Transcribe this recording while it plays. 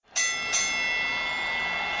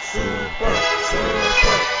And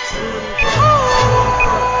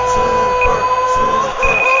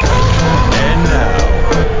now,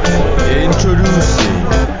 introducing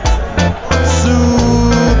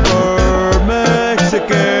Super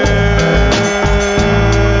Mexican.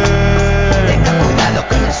 Tenga cuidado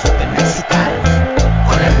con el super mexicano,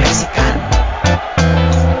 con el mexicano.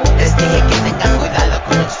 Les dije que tenga cuidado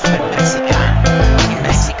con el super mexicano, el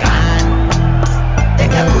mexicano.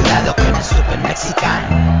 Tenga cuidado con el super mexicano,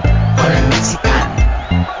 con el mexicano.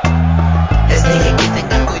 Les dije que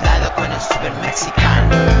tenga cuidado con el super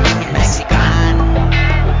mexicano, el mexicano.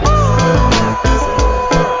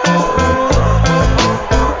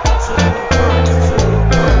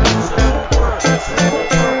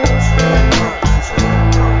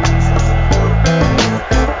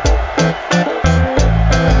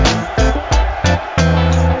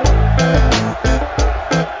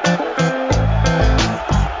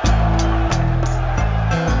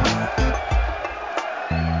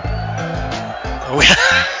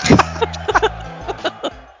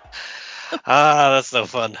 That's so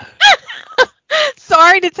fun.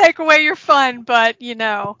 Sorry to take away your fun, but you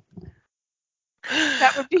know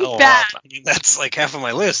that would be bad. Wow. I mean, that's like half of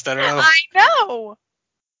my list. I don't know. I know.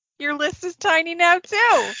 Your list is tiny now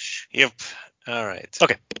too. Yep. All right.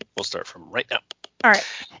 Okay. We'll start from right now. All right.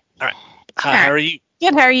 Hi, how are you?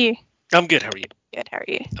 Good. How are you? I'm good. How are you? Good. How are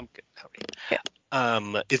you? I'm good. How are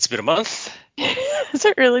you? It's been a month. Has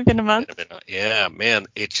it really been a month? Yeah, man.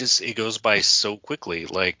 It goes by so quickly.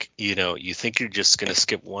 Like, you think you're just gonna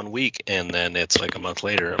skip 1 week, and then it's like a month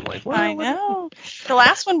later. I'm like, what? I know. The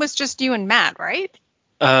last one was just you and Matt, right?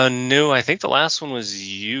 No, I think the last one was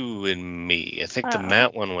you and me. I think the Oh.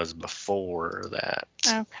 Matt one was before that.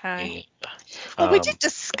 Okay. Yeah. Well, we did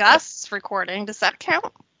discuss recording. Does that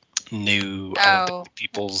count? No, Oh. I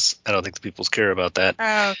don't think the peoples care about that.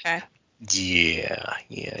 Oh, okay. Yeah.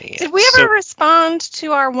 Did we ever respond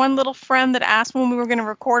to our one little friend that asked when we were going to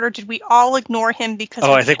record, or did we all ignore him because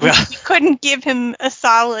we couldn't give him a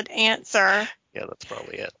solid answer? Yeah, that's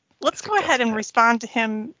probably it. Let's go ahead and respond to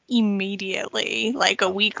him immediately, like a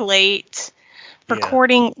week late,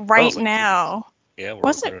 recording right now. Yeah, we're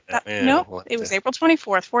was it? No, it was April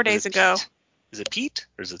 24th, 4 days ago. Is it Pete,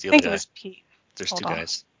 or is it the other guy? I think it was Pete. There's two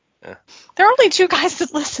guys. Yeah. There are only two guys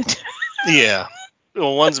that listened. Yeah.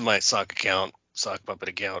 Well, one's my sock puppet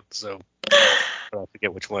account, so I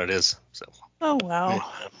forget which one it is. So. Oh well.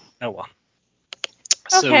 Yeah. Oh well.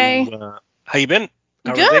 Okay. So, how you been?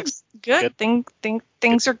 How Good.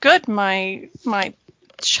 Things are good. My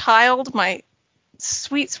child, my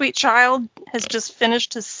sweet child, has just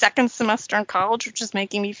finished his second semester in college, which is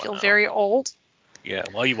making me feel very old. Yeah.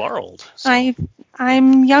 Well, you are old. So.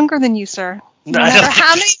 I'm younger than you, sir. No matter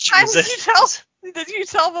how many times you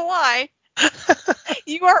tell the lie.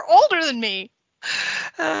 You are older than me.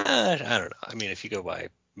 I don't know. I mean, if you go by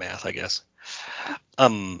math, I guess.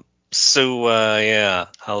 So yeah,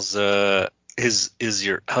 how's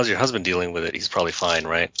your husband dealing with it? He's probably fine,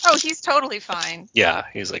 right? Oh, he's totally fine. Yeah,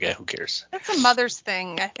 he's like, who cares? That's a mother's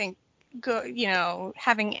thing, I think.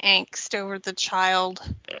 Having angst over the child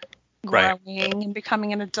growing and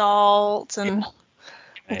becoming an adult and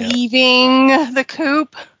leaving the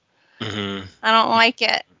coop. Mm-hmm. I don't like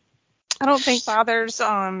it. I don't think fathers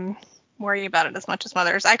worry about it as much as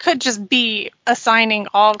mothers. I could just be assigning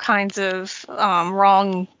all kinds of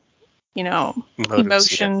wrong,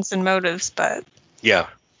 emotions and motives, but yeah.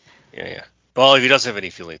 Well, if he doesn't have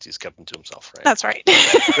any feelings, he's kept them to himself, right? That's right.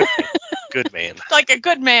 Good man. Like a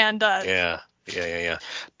good man does. Yeah.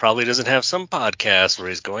 Probably doesn't have some podcast where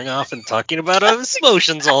he's going off and talking about his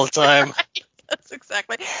emotions all the time. Right.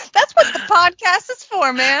 That's what the podcast is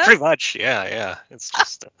for, man. Pretty much, yeah. It's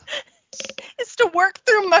just it's to work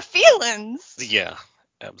through my feelings. Yeah,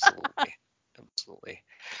 absolutely.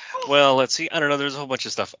 Well, let's see. I don't know. There's a whole bunch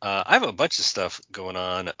of stuff. I have a bunch of stuff going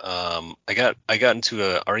on. I got into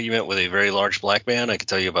an argument with a very large black man. I can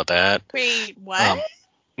tell you about that. Wait, what?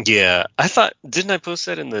 Yeah, didn't I post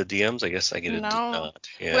that in the DMs? I guess I did not.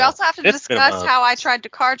 Yeah. We also have to discuss how I tried to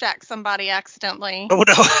carjack somebody accidentally. Oh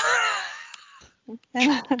no.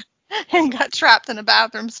 and got trapped in a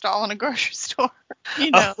bathroom stall in a grocery store.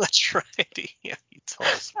 Oh, that's right. Yeah, you told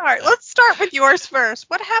us. All right, let's start with yours first.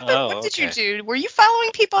 What happened? What did you do? Were you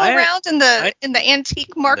following people around in the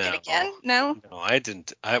antique market again? No, I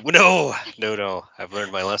didn't. No. I've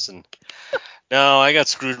learned my lesson. No, I got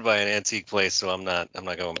screwed by an antique place, so I'm not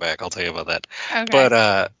going back. I'll tell you about that.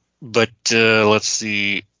 Okay. But let's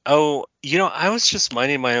see. Oh, I was just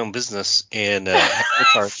minding my own business, and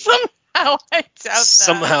somehow I doubt that.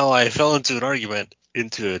 Somehow I fell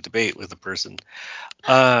into a debate with a person.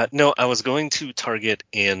 No, I was going to Target,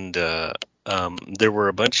 and there were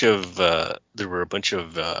a bunch of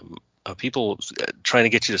people trying to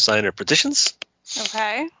get you to sign their petitions,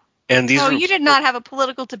 Okay. and these Oh, were you did not have a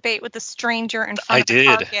political debate with a stranger in front I of a did.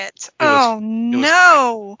 Target. It was Oh it was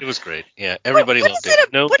no. it was great. Yeah, What, everybody what is loved it. it?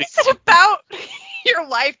 What Nobody. is it about your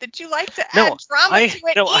life that you like to No, add drama to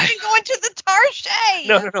it? no, Even going to the tar shade.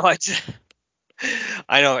 no.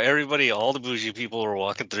 I know everybody, all the bougie people were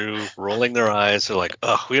walking through, rolling their eyes. They're like,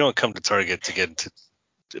 "Oh, we don't come to Target to get into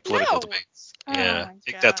political No. debates." Oh Yeah, my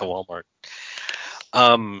take that to god.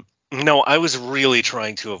 Walmart. No, I was really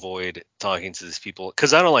trying to avoid talking to these people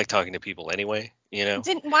because I don't like talking to people anyway.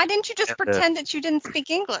 Why didn't you just And, pretend that you didn't speak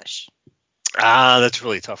English? that's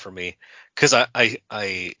really tough for me because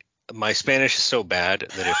my Spanish is so bad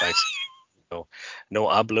that if I no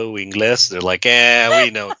hablo inglés, they're like,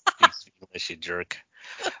 we know you speak English, you jerk.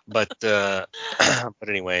 But but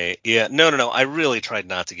anyway, yeah, no. I really tried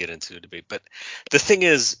not to get into a debate. But the thing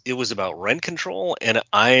is, it was about rent control, and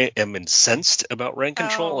I am incensed about rent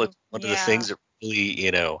control. Oh, It's one of the yeah. things that really,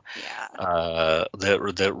 Yeah.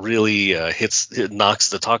 that really it knocks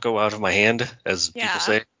the taco out of my hand, as people Yeah.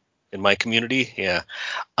 say in my community. Yeah.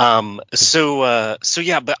 So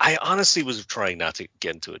yeah, but I honestly was trying not to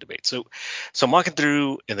get into a debate. So I'm walking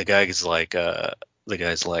through, and the guy's like,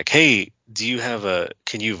 "Hey,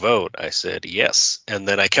 can you vote?" I said, "Yes." And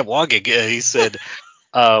then I kept walking. He said,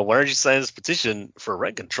 "Why don't you sign this petition for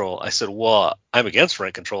rent control?" I said, "Well, I'm against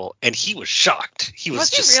rent control." And he was shocked. He was Was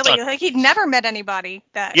he just really? stunned. Like he'd never met anybody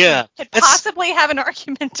that Yeah. could That's possibly have an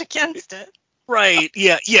argument against it. right.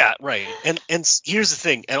 Yeah, right. And here's the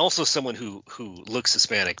thing, and also someone who looks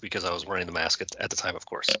Hispanic because I was wearing the mask at the time, of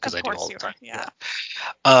course, because Of I do course all you the are. time. Yeah.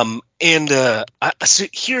 So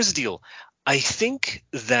here's the deal. I think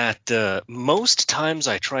that most times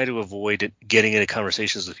I try to avoid getting into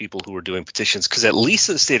conversations with people who are doing petitions because at least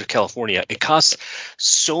in the state of California, it costs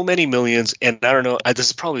so many millions. And I don't know, this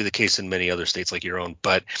is probably the case in many other states like your own,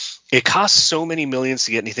 but it costs so many millions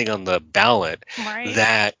to get anything on the ballot Right.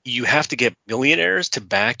 that you have to get millionaires to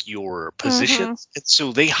back your Mm-hmm. positions. And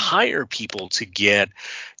so they hire people to get,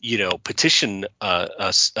 petition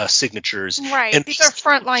signatures. Right. And These are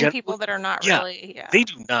frontline generally, people that are not yeah, really. Yeah. they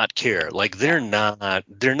do not care. Like Yeah.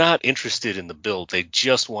 they're not interested in the bill. They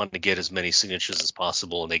just want to get as many signatures as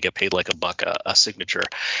possible, and they get paid like a buck a signature.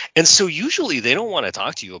 And so usually they don't want to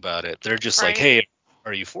talk to you about it. They're just like, Right. "Hey,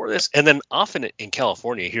 are you for this?" And then often in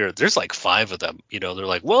California here, there's like five of them. They're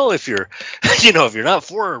like, "Well, if you're, if you're not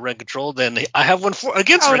for rent control, then I have one for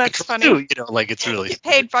against Oh, rent that's control funny. too." Like it's really Get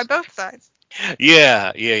paid by both sides.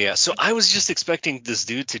 yeah. So I was just expecting this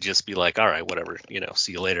dude to just be like, "All right, whatever,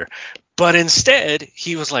 see you later." But instead,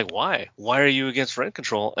 he was like, "Why? Why are you against rent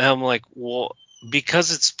control?" And I'm like, "Well,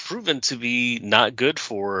 because it's proven to be not good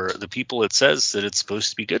for the people it says that it's supposed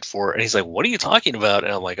to be good for." And he's like, "What are you talking about?"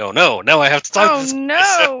 And I'm like, "Oh no, now I have to talk to Oh this guy."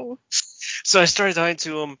 no. So I started talking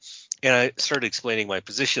to him, and I started explaining my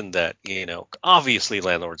position that, obviously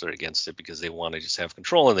landlords are against it because they want to just have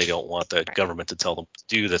control and they don't want the Right. government to tell them what to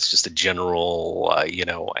do. That's just a general,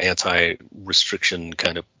 anti-restriction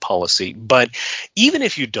kind of policy. But even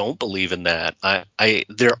if you don't believe in that,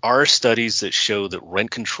 there are studies that show that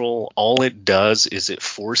rent control, all it does is it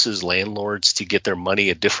forces landlords to get their money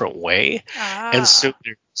a different way. And so Ah.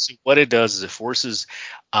 what it does is it forces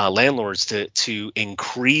landlords to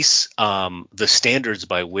increase the standards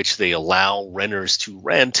by which they allow renters to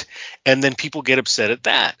rent, and then people get upset at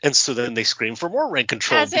that, and so then they scream for more rent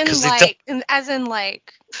control As in because they don't. like, as in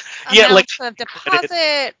like Yeah, like amounts of credit,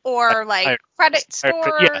 deposit or like higher, credit higher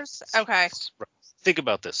credit. Yeah, scores. Okay. right. Think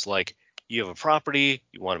about this. Like you have a property,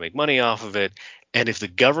 you want to make money off of it, and if the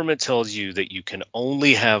government tells you that you can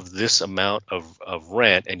only have this amount of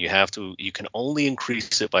rent and you can only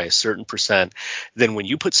increase it by a certain percent, then when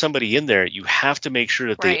you put somebody in there, you have to make sure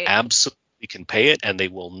that they Right. absolutely can pay it and they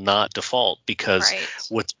will not default, because Right.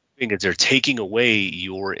 what's doing is they're taking away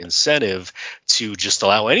your incentive to just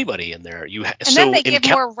allow anybody in there. And then So they in give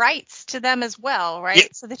more rights to them as well, yeah,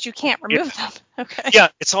 right? So that you can't yeah, remove them. Okay.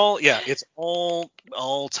 it's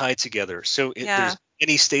all tied together. So Yeah. there's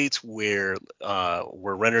many states where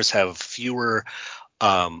renters have fewer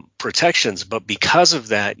protections, but because of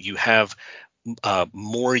that, you have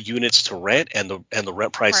more units to rent, and the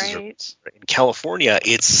rent prices are Right. in California.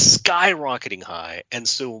 It's skyrocketing high, and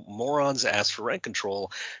so morons ask for rent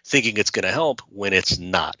control, thinking it's going to help when it's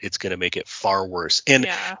not. It's going to make it far worse. And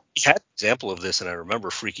Yeah. we had an example of this, and I remember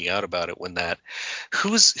freaking out about it when that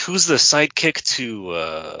who's the sidekick to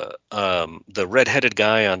the redheaded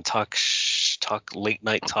guy on talk late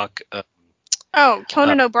night talk. Oh, Uh,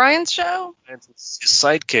 Conan O'Brien's show? his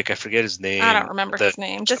sidekick, I forget his I don't name. remember his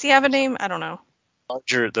name. Does he have a name? I don't know.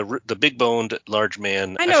 the big boned large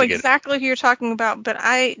man. I know forget exactly who you're talking about, but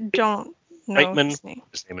I don't know Reitman. his name.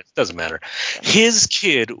 His name, it doesn't matter. His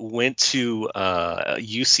kid went to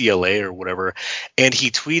UCLA or whatever, and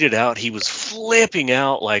he tweeted out he was flipping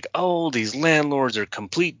out like, "Oh, these landlords are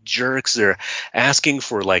complete jerks. They're asking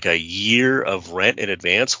for like a year of rent in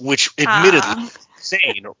advance," which admittedly is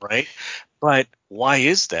insane, right? But why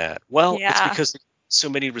is that? Well, it's Yeah. because there's so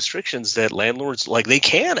many restrictions that landlords like they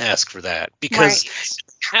can ask for that because Right.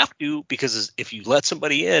 they have to, because if you let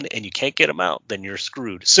somebody in and you can't get them out, then you're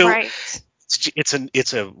screwed. So Right.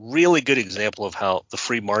 it's a really good example of how the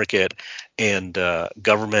free market and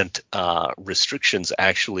government restrictions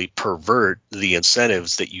actually pervert the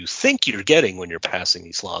incentives that you think you're getting when you're passing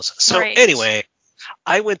these laws. So Right. anyway,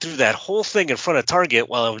 I went through that whole thing in front of Target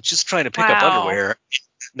while I was just trying to pick up Wow. underwear.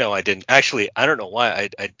 No, I didn't. Actually, I don't know why.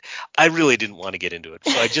 I really didn't want to get into it.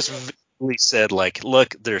 So I just really said like,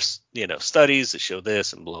 look, there's studies that show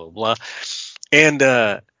this and blah blah blah. And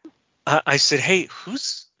I said, hey,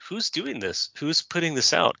 who's doing this? Who's putting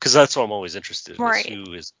this out? Because that's what I'm always interested in, is Right.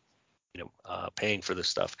 who is paying for this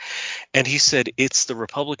stuff. And he said it's the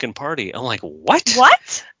Republican Party. I'm like, what?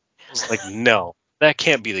 What? I was like, no, that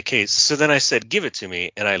can't be the case. So then I said, give it to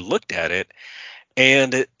me, and I looked at it.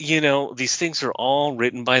 And, these things are all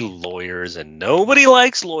written by lawyers, and nobody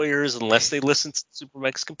likes lawyers unless they listen to Super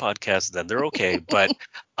Mexican podcasts. Then they're okay. But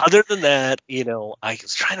other than that, I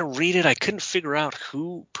was trying to read it. I couldn't figure out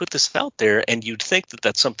who put this out there. And you'd think that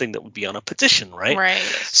that's something that would be on a petition, right? Right.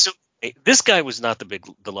 So this guy was not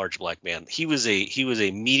the large black man. He was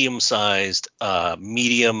a medium-sized,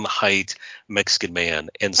 medium height Mexican man.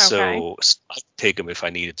 And so I could take him if I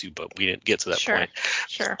needed to, but we didn't get to that point.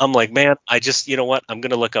 Sure. I'm like, man, I just, you know what? I'm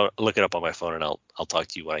gonna look it up on my phone, and I'll talk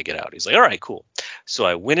to you when I get out. He's like, all right, cool. So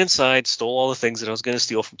I went inside, stole all the things that I was gonna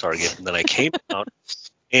steal from Target, and then I came out,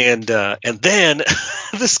 and then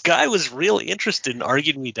this guy was really interested in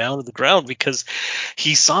arguing me down to the ground because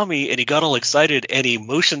he saw me and he got all excited and he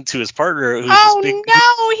motioned to his partner, who's this big.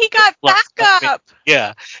 No, he got back up.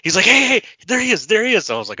 Yeah, he's like, hey, there he is.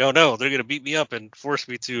 I was like, oh no, they're gonna beat me up and force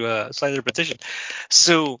me to sign their petition.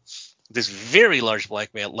 So this very large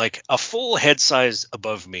black man, like a full head size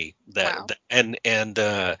above me, Wow.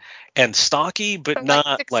 and stocky, but So not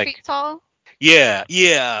like 6 like feet tall.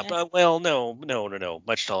 yeah, but well, no,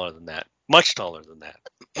 much taller than that,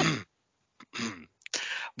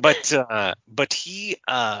 but he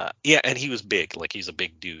and he was big, like he's a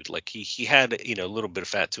big dude, like he had a little bit of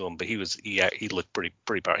fat to him, but he looked pretty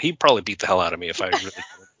powerful. He'd probably beat the hell out of me if I really got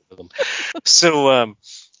with him. So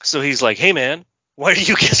he's like, hey man, why do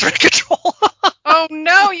you get rent control? Oh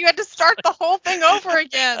no, you had to start the whole thing over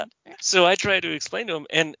again. So I tried to explain to him,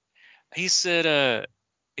 and he said,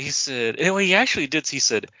 anyway, he actually did. He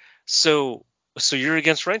said, so you're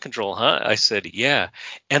against rent control, huh? I said, yeah.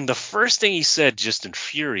 And the first thing he said just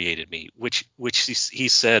infuriated me, which he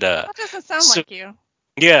said, That doesn't sound like you.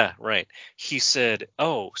 yeah, right. He said,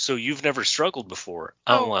 oh, so you've never struggled before?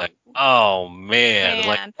 I'm Oh, like, oh man,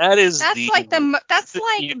 like man. that is That's like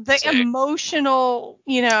you the say. emotional,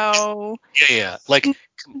 Yeah, like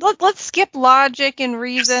let's skip logic and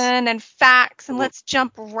reason and facts and let's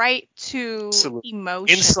jump right to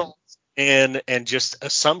emotion. insults and just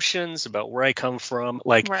assumptions about where I come from.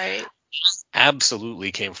 Like, Right.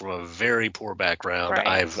 absolutely came from a very poor background. Right.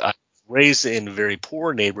 I've raised in very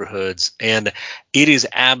poor neighborhoods, and it is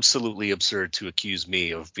absolutely absurd to accuse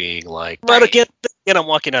me of being like. But again, I'm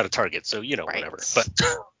walking out of Target, so whatever. But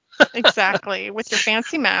exactly, with your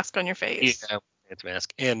fancy mask on your face. yeah, fancy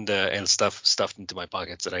mask and stuff stuffed into my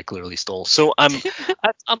pockets that I clearly stole. So I'm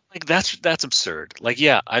like, that's absurd. Like,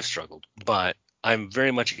 yeah, I've struggled, but I'm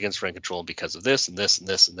very much against rent control because of this and this and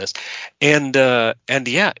this and this, and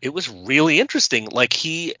yeah, it was really interesting. Like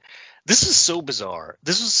this is so bizarre.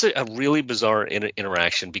 This was a really bizarre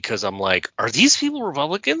interaction because I'm like, are these people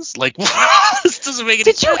Republicans? Like, this doesn't make any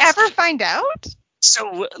sense. Did you ever find out?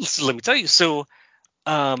 So let me tell you. So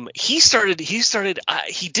he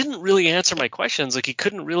didn't really answer my questions. Like, he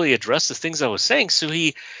couldn't really address the things I was saying. So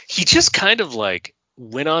he just kind of like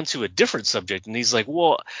went on to a different subject, and he's like,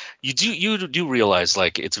 well, you do realize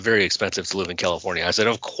like it's very expensive to live in California. I said,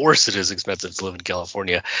 of course it is expensive to live in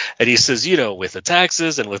California. And he says, with the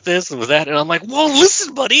taxes and with this and with that. And I'm like, well,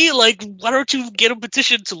 listen, buddy, like, why don't you get a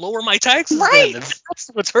petition to lower my taxes then? And that's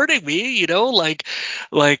what's hurting me, like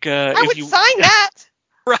I if would you sign that.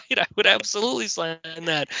 Right, I would absolutely sign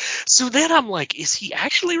that. So then I'm like, is he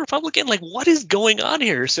actually Republican? Like, what is going on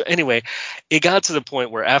here? So anyway, it got to the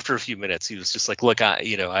point where after a few minutes, he was just like, look,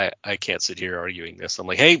 I can't sit here arguing this. I'm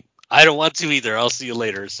like, hey, I don't want to either. I'll see you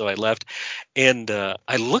later. So I left, and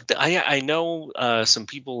I looked. I know some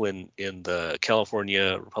people in the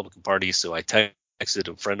California Republican Party, so I texted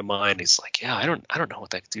a friend of mine. He's like, "Yeah, I don't know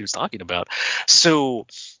what that dude's talking about." So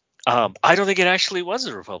I don't think it actually was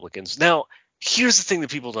the Republicans. Now, here's the thing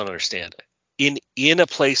that people don't understand: in a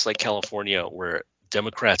place like California where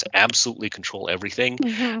Democrats absolutely control everything,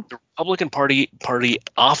 Mhm. the Republican Party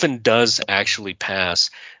often does actually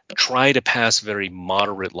try to pass very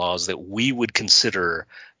moderate laws that we would consider,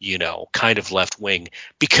 kind of left wing,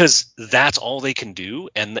 because that's all they can do,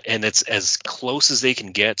 and it's as close as they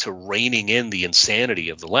can get to reining in the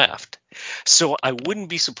insanity of the left. So I wouldn't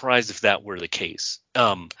be surprised if that were the case.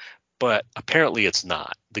 But apparently it's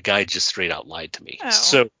not. The guy just straight out lied to me. Oh.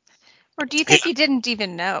 So Or do you think he didn't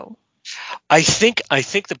even know? I think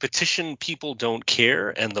the petition people don't care,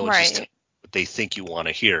 and they'll just tell Right. you what they think you want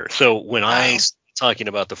to hear. So when I started talking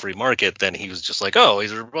about the free market, then he was just like, "Oh,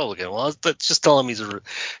 he's a Republican." Well, let's just tell him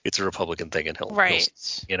it's a Republican thing, and he'll Right.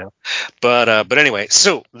 But anyway,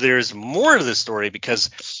 so there's more to this story because,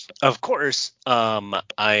 of course,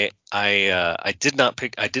 I did not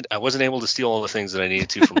pick. I wasn't able to steal all the things that I needed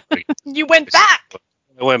to from. You went back.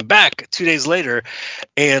 I went back 2 days later,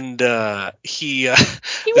 and he He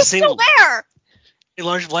the was same still there.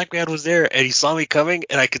 large black man was there, and he saw me coming,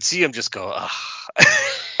 and I could see him just go, ah.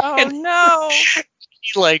 Oh And no.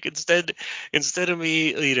 he, like, instead of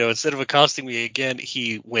me, instead of accosting me again,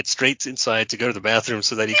 he went straight inside to go to the bathroom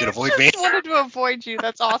so that he could avoid me. Just wanted to avoid you.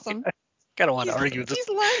 That's awesome. Kind of want to argue with He's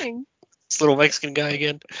learning. this little Mexican guy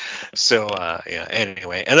again. So yeah.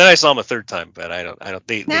 Anyway, and then I saw him a third time, but I don't.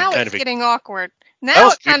 They Now kind it's of getting awkward. That Now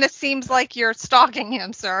was it kind of seems like you're stalking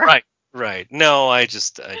him, sir. right. No, I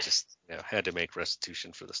just had to make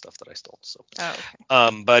restitution for the stuff that I stole. So. Oh,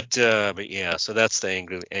 okay. But yeah, so that's the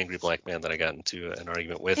angry black man that I got into an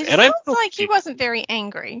argument with, It and sounds like he wasn't very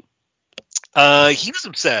angry. he was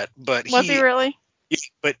upset, but Was he really?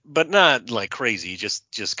 but not like crazy,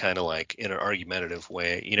 just kind of like in an argumentative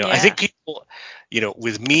way. I Yeah. think people,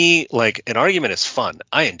 with me, like, an argument is fun.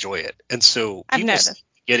 I enjoy it, and so I've people noticed.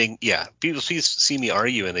 people see me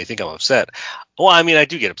argue and they think I'm upset. Well, I mean, I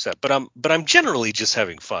do get upset, but I'm generally just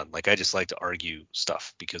having fun. Like, I just like to argue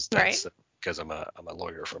stuff because Right. because I'm a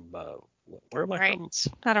lawyer from where am I Right. from?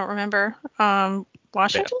 I don't remember.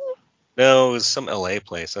 Washington? No, it was some LA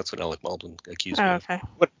place. That's what Alec Baldwin accused me Oh, of. okay.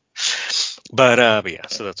 But yeah,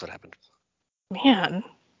 so that's what happened. Man.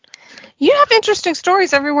 You have interesting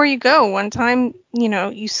stories everywhere you go. One time,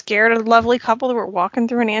 you scared a lovely couple that were walking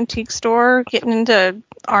through an antique store, getting into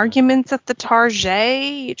arguments at the Target.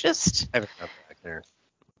 You just I haven't gone back there.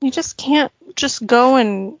 can't just go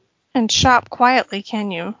and shop quietly,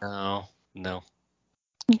 can you? No.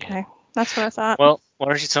 Okay, that's what I thought. Well, why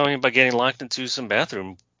don't you tell me about getting locked into some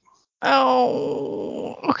bathroom?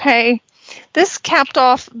 Oh, okay. This capped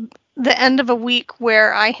off the end of a week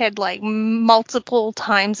where I had like multiple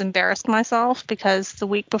times embarrassed myself because the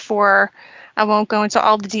week before, I won't go into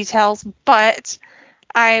all the details, but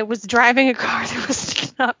I was driving a car that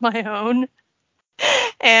was not my own.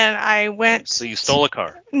 And I went. So you stole a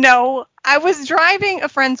car. No, I was driving a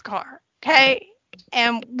friend's car, okay?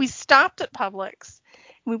 And we stopped at Publix.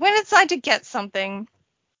 We went inside to get something,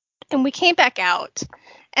 and we came back out.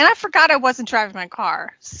 And I forgot I wasn't driving my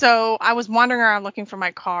car. So I was wandering around looking for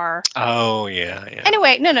my car. Oh, yeah.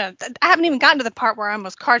 Anyway, no, I haven't even gotten to the part where I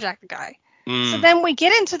almost carjacked the guy. So then we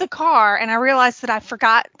get into the car, and I realized that I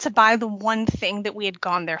forgot to buy the one thing that we had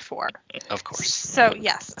gone there for. Of course. So,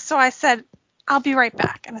 yes. So I said, I'll be right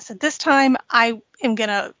back. And I said, this time I am going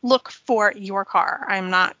to look for your car. I'm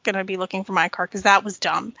not going to be looking for my car because that was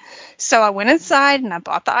dumb. So I went inside and I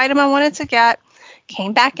bought the item I wanted to get,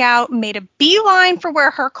 came back out, made a beeline for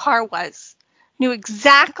where her car was, knew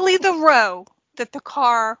exactly the row that the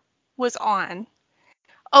car was on,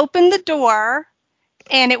 opened the door,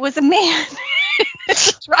 and it was a man in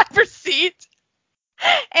the driver's seat.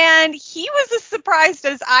 And he was as surprised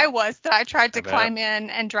as I was that I tried to climb in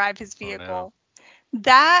and drive his vehicle. Oh, no.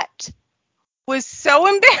 That was so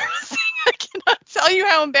embarrassing. I cannot tell you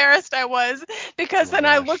how embarrassed I was because then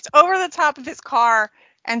I looked over the top of his car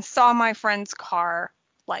and saw my friend's car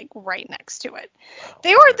like right next to it. Wow.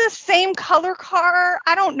 They were the same color car.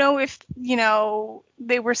 I don't know if,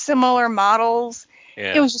 they were similar models.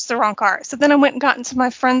 Yeah. It was just the wrong car. So then I went and got into my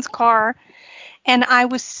friend's car. And I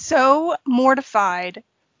was so mortified,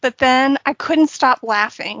 but then I couldn't stop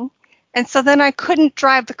laughing. And so then I couldn't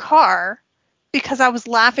drive the car because I was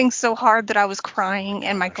laughing so hard that I was crying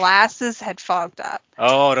and my glasses had fogged up.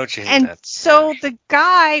 Oh, don't you hate and that? And so the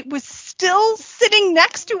guy was still sitting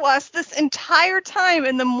next to us this entire time.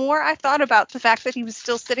 And the more I thought about the fact that he was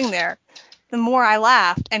still sitting there, the more I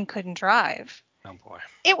laughed and couldn't drive. Oh boy.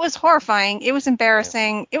 It was horrifying. It was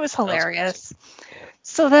embarrassing. It was Sounds hilarious. Yeah.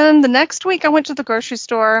 So then the next week I went to the grocery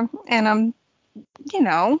store and I'm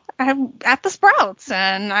at the Sprouts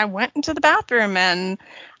and I went into the bathroom and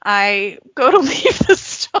I go to leave the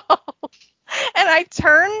stall and I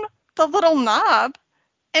turn the little knob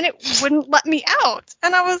and it wouldn't let me out.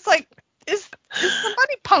 And I was like, is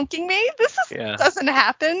somebody punking me? Yeah. Doesn't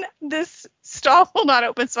happen. This stall will not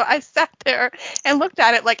open. So I sat there and looked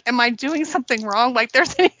at it like, am I doing something wrong? Like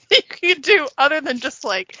there's anything you can do other than just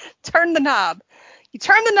like turn the knob. You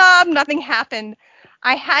turn the knob, nothing happened.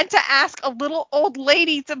 I had to ask a little old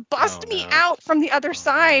lady to bust me out from the other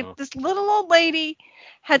side. No. This little old lady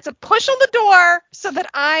had to push on the door so that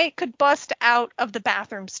I could bust out of the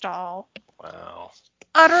bathroom stall. Wow.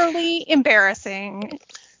 Utterly embarrassing.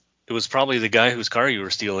 It was probably the guy whose car you were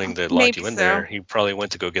stealing that locked Maybe you in so. there. He probably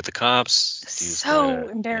went to go get the cops. He was So trying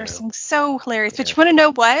to, embarrassing, so hilarious. But Yeah. you want to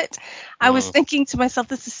know what? I was Mm. thinking to myself,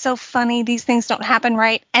 this is so funny. These things don't happen,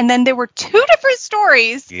 right? And then there were two different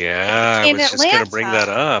stories Yeah, I in was just going to bring that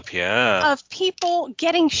Atlanta up. Yeah. of people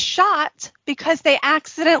getting shot because they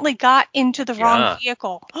accidentally got into the wrong Yeah.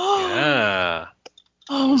 vehicle. Yeah.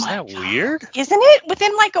 Oh Isn't my that God. weird? Isn't it?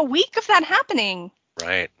 Within like a week of that happening.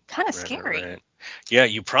 Right. Kind of Right, scary. right. Yeah,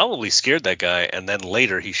 you probably scared that guy, and then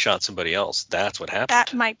later he shot somebody else. That's what happened.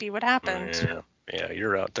 That might be what happened. Yeah. Yeah,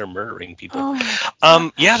 you're out there murdering people. Oh my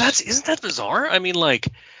God. Yeah, isn't that bizarre? I mean, like,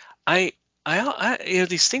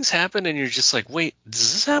 these things happen, and you're just like, wait,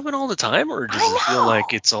 does this happen all the time, or does I it feel know.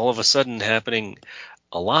 like it's all of a sudden happening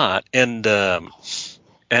a lot? And there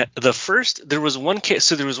was one case.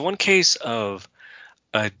 So there was one case of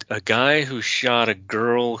a guy who shot a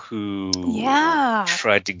girl who Yeah.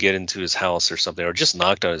 tried to get into his house or something, or just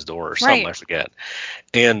knocked on his door or something. Right. I forget.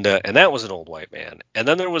 And that was an old white man. And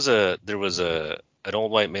then there was an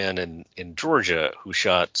old white man in Georgia who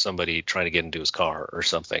shot somebody trying to get into his car or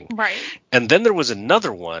something. Right. And then there was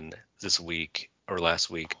another one this week or last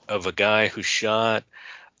week of a guy who shot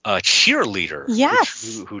a cheerleader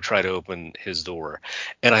Yes. who tried to open his door.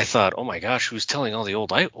 And I thought, oh my gosh, who's telling all the old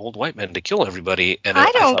white men to kill everybody? And I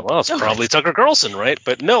I don't thought, well, it's know. probably Tucker Carlson, right?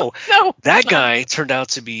 But no, No. that guy turned out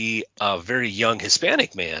to be a very young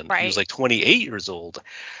Hispanic man. Right. He was like 28 years old.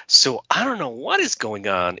 So I don't know what is going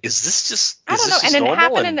on. Is this just I don't know. And it normal?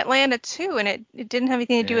 happened in Atlanta too, and it didn't have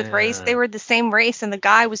anything to do with race. They were the same race, and the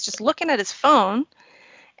guy was just looking at his phone,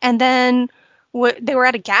 and then they were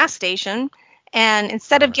at a gas station, and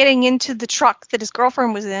instead of getting into the truck that his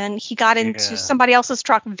girlfriend was in, he got into somebody else's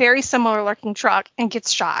truck, very similar looking truck, and gets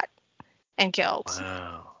shot and killed.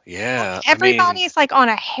 Wow. Yeah. Everybody is like on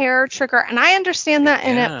a hair trigger, and I understand that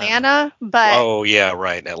in Atlanta, but oh yeah,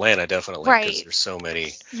 right. In Atlanta, definitely, because right. there's so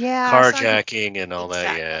many Yeah, carjacking and all that.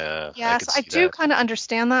 exactly. Yeah, Yeah, I could so I see do that. kind of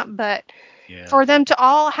understand that, but Yeah. for them to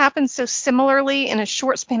all happen so similarly in a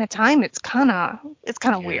short span of time, it's kind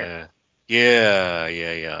of weird.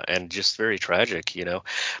 Yeah, and just very tragic,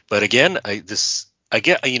 But again, I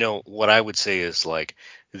get, what I would say is like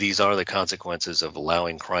these are the consequences of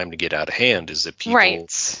allowing crime to get out of hand. Is that people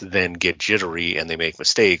Right. then get jittery and they make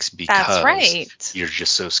mistakes That's because right. you're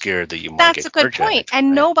just so scared that you might That's get a good carjacked. point, and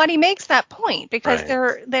right? nobody makes that point because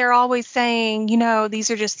Right. they're always saying, these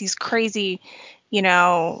are just these crazy,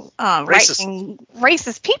 Racist. right-wing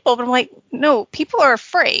racist people. But I'm like, no, people are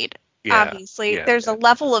afraid. Yeah. Obviously, Yeah. there's a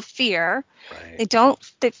level of fear. Right.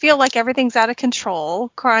 They feel like everything's out of control.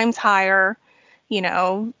 Crime's higher,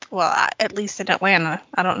 well, at least in Atlanta.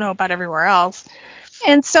 I don't know about everywhere else.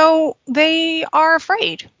 And so they are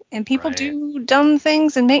afraid. And people Right. do dumb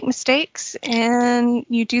things and make mistakes. And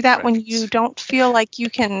you do that when you don't feel like you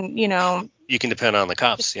can, You can depend on the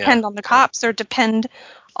cops. depend on the cops or depend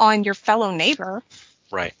on your fellow neighbor.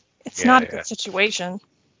 Right. It's not a good situation.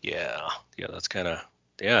 Yeah, that's kind of,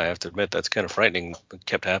 I have to admit that's kind of frightening. It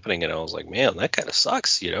kept happening, and I was like, man, that kind of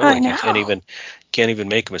sucks, I like know. you can't even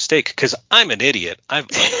make a mistake because I'm an idiot. I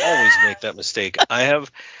always make that mistake.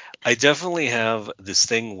 I definitely have this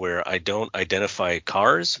thing where I don't identify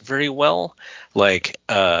cars very well. Like,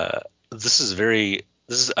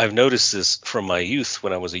 I've noticed this from my youth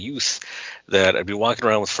when I was a youth that I'd be walking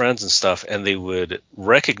around with friends and stuff and they would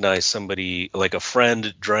recognize somebody like a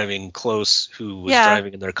friend driving close who was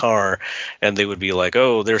driving in their car and they would be like,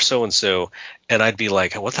 oh, they're so and so, and I'd be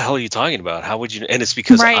like, what the hell are you talking about? How would you? And it's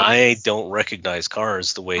because I don't recognize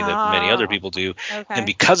cars the way that many other people do, and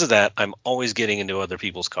because of that I'm always getting into other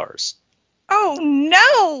people's cars. Oh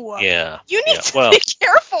no! Yeah. You need to be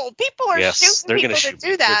careful. People are yes, shooting people to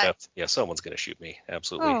do that. Someone's going to shoot me.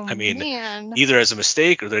 Absolutely. Oh, I mean, man. either as a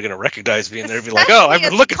mistake or they're going to recognize me and they'll be like, "Oh, I've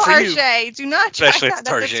been looking for you." Do not try Especially if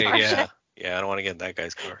that. it's Tarjay. Yeah, I don't want to get in that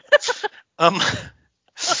guy's car. Um.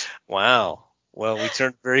 Wow. Well, we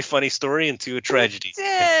turned a very funny story into a tragedy.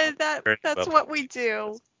 Did Very that's well. what we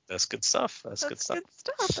do. That's good stuff. That's good That's stuff. good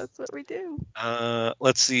stuff. That's what we do.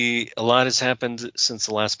 Let's see. A lot has happened since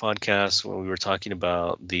the last podcast when we were talking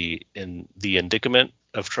about the indicament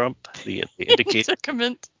of Trump, the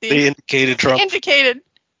Indicament. indicated Trump. Indicated.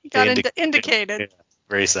 He got The indicated. Yeah,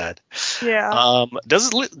 very sad. Yeah. Does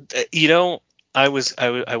it? I was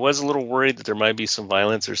a little worried that there might be some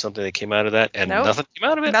violence or something that came out of that, and Nope. nothing came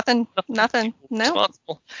out of it. Nothing. No.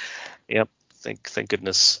 Responsible. Yep. Thank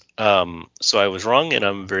goodness. So I was wrong, and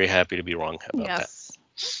I'm very happy to be wrong about Yes.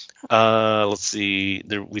 that. Let's see.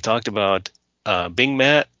 We talked about Bing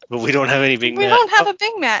Mat, but we don't have any Bing We Mat. don't have a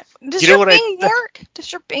Bing Mat. Does You know your what Bing work?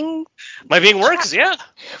 Does your Bing? My Bing works, yeah.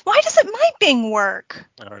 Why doesn't my Bing work?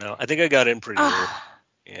 I don't know. I think I got in pretty early. Ah,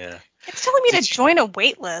 Yeah. it's telling me Did to you- join a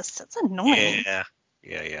wait list. That's annoying.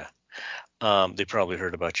 Yeah. They probably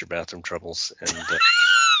heard about your bathroom troubles, and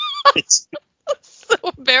it's So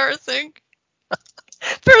embarrassing.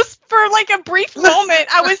 For like a brief moment,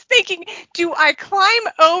 I was thinking, do I climb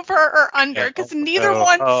over or under? Because neither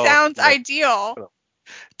one sounds no. ideal.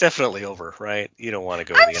 Definitely over, right? You don't want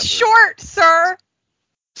to go I'm the other. short, sir.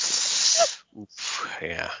 Oof,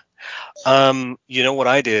 yeah. You know what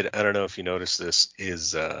I did? I don't know if you noticed this.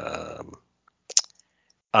 Is I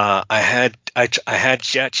had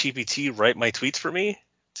ChatGPT write my tweets for me.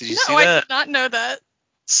 Did you see No, I that? did not know that.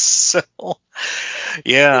 So,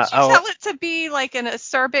 yeah. Did you tell it to be like an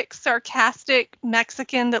acerbic, sarcastic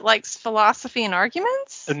Mexican that likes philosophy and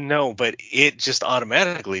arguments? No, but it just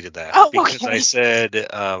automatically did that Oh, because okay. I said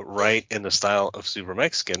write in the style of Super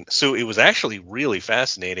Mexican. So it was actually really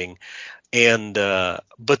fascinating. And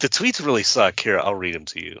but the tweets really suck. Here, I'll read them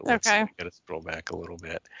to you. Let's see. Okay. I gotta scroll back a little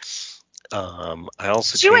bit. I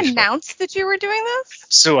also Did you changed announce that you were doing this?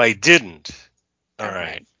 So I didn't. All Okay.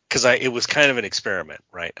 right. Because it was kind of an experiment,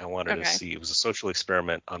 right? I wanted to Okay. see. It was a social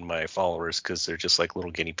experiment on my followers because they're just like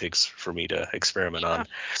little guinea pigs for me to experiment on.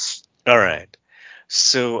 All right.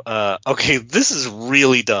 So, okay, this is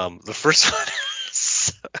really dumb. The first one,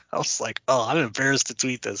 I was like, oh, I'm embarrassed to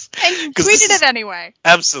tweet this. And you 'Cause tweeted it anyway.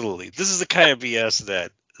 Absolutely. This is the kind of BS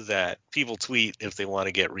that people tweet if they want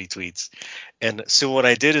to get retweets. And so what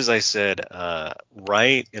I did is I said,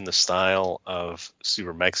 write in the style of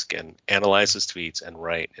Super Mexican, analyze his tweets and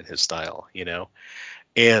write in his style,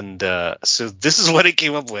 And so this is what it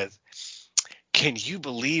came up with. Can you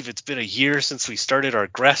believe it's been a year since we started our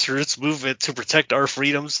grassroots movement to protect our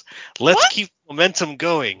freedoms? Let's keep momentum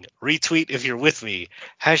going. Retweet if you're with me.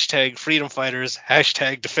 Hashtag freedom fighters.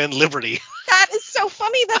 Hashtag defend liberty. That is so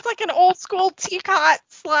funny. That's like an old school teacot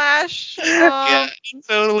slash, Yeah, it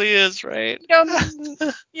totally is, right?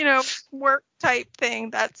 work type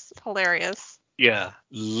thing. That's hilarious. Yeah,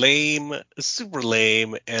 lame, super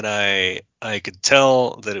lame, and I could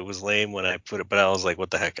tell that it was lame when I put it, but I was like, what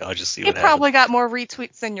the heck? I'll just see It what happens. probably got more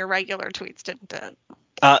retweets than your regular tweets, didn't it?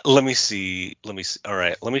 Let me see. All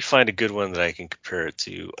right, let me find a good one that I can compare it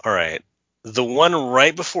to. All right, the one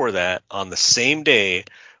right before that on the same day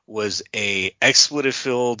was a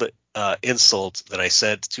expletive-filled insult that I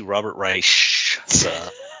said to Robert Reich,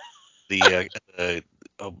 the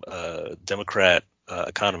Democrat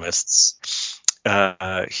economists. He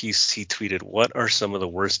tweeted, "What are some of the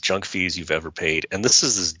worst junk fees you've ever paid?" And this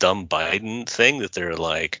is this dumb Biden thing that they're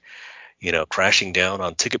like, crashing down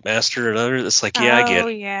on Ticketmaster and others. It's like, yeah, I get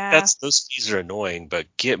it. Yeah. Those fees are annoying, but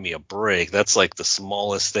give me a break. That's like the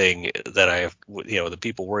smallest thing that I have, that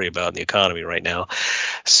people worry about in the economy right now.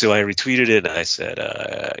 So I retweeted it and I said,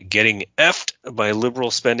 getting effed by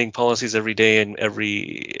liberal spending policies every day and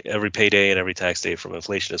every payday and every tax day from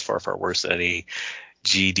inflation is far, far worse than any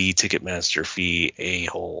GD Ticketmaster fee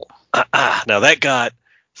a-hole. Now that got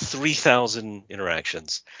 3,000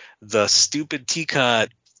 interactions. The stupid TCOT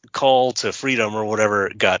call to freedom or whatever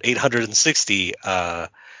got 860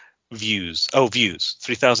 views. Oh, views.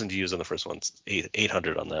 3,000 views on the first one.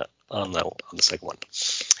 800 on the second one.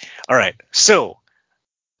 All right. So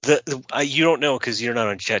you don't know because you're not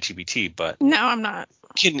on ChatGPT, but No, I'm not.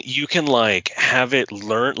 you can like have it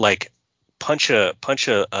learn, like punch a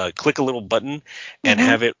click a little button and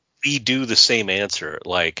have it redo the same answer,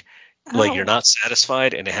 like you're not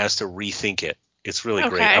satisfied and it has to rethink it. It's really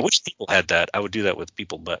great. I wish people had that. I would do that with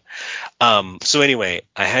people, but so anyway,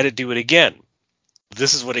 I had to do it again.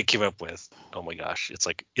 This is what it came up with. Oh my gosh, it's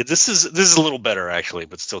like this is a little better actually,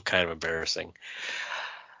 but still kind of embarrassing.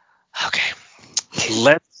 Okay,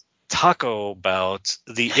 let's talk about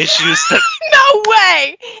the issues that. No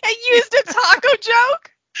way! I used a taco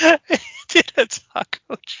joke? I did a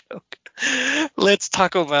taco joke. Let's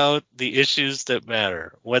talk about the issues that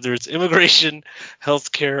matter. Whether it's immigration,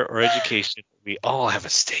 healthcare, or education, we all have a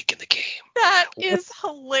stake in the game. That is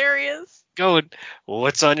hilarious. Going,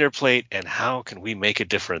 what's on your plate and how can we make a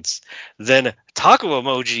difference? Then taco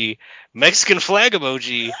emoji, Mexican flag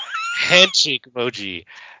emoji, handshake emoji,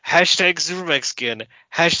 hashtag super Mexican,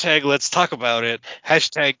 hashtag let's talk about it,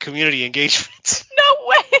 hashtag community engagement. No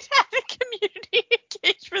way it had a community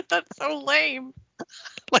engagement. That's so lame.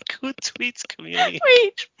 Like, who tweets community?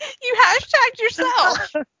 Wait, you hashtagged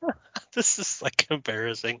yourself. This is like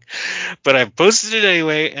embarrassing. But I posted it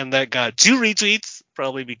anyway, and that got 2 retweets,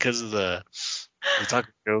 probably because of the taco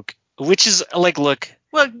joke, which is like, look.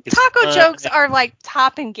 Look, It's taco jokes are like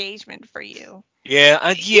top engagement for you.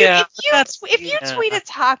 Yeah, yeah. If you tweet a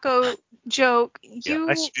taco joke,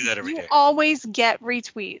 I should do that every day. always get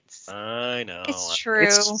retweets. I know. It's true.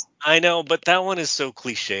 I know, but that one is so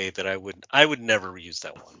cliche that I would never use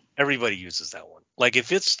that one. Everybody uses that one. Like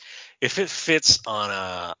if it fits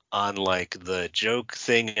on like the joke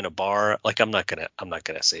thing in a bar, like I'm not gonna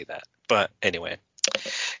say that. But anyway,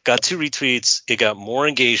 got 2 retweets. It got more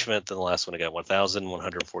engagement than the last one. It got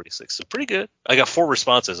 1,146. So pretty good. I got 4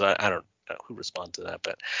 responses. I don't know who responded to that,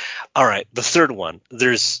 but all right. The third one.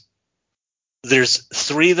 There's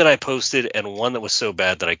 3 that I posted and 1 that was so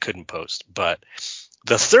bad that I couldn't post. But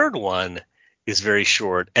the third one is very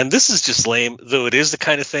short, and this is just lame, though it is the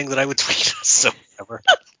kind of thing that I would tweet. So whatever.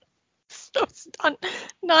 So it's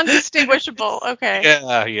non-distinguishable. Okay.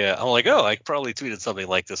 Yeah. I'm like, oh, I probably tweeted something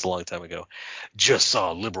like this a long time ago. Just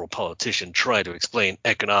saw a liberal politician try to explain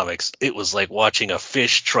economics. It was like watching a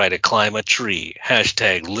fish try to climb a tree.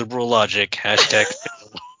 Hashtag liberal logic. Hashtag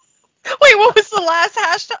Wait, what was the last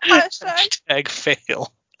hashtag? hashtag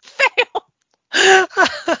fail. Fail.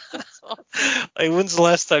 Like, when's the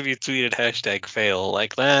last time you tweeted hashtag fail?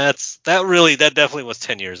 Like that definitely was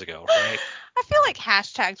 10 years ago, right? I feel like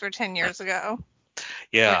hashtags were 10 years ago.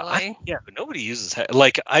 Yeah, Really? but nobody uses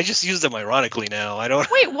like I just use them ironically now. I don't.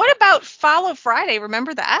 Wait, what about Follow Friday?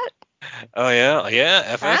 Remember that? Oh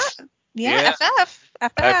yeah, FF. Yeah,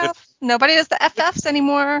 FF. Nobody does the FFs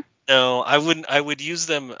anymore. No, I wouldn't. I would use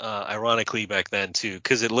them ironically back then too,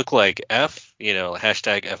 because it looked like F,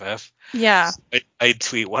 hashtag FF. Yeah. I'd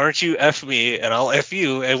tweet, why don't you F me and I'll F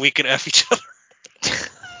you and we can F each other.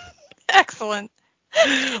 Excellent.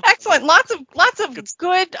 Lots of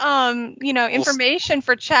good information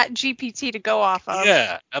for ChatGPT to go off of.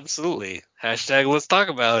 Yeah, absolutely. Hashtag let's talk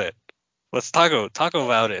about it. Let's talk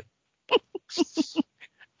about it.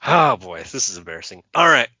 Oh boy, this is embarrassing. All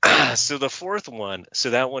right. So the fourth one,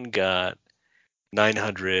 that one got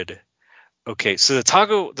 900. Okay, so the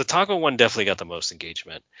taco one definitely got the most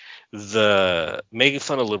engagement. The making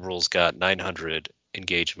fun of liberals got 900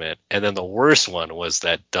 engagement, and then the worst one was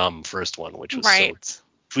that dumb first one, which was so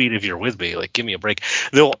tweet if you're with me, like give me a break.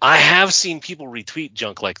 Though I have seen people retweet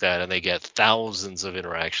junk like that and they get thousands of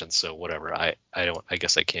interactions, so whatever. I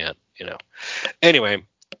guess I can't, Anyway,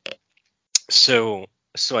 so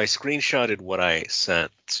I screenshotted what I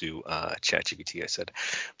sent to ChatGPT. I said,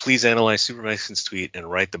 please analyze Super Mexican's tweet and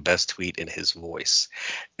write the best tweet in his voice.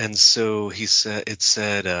 And so it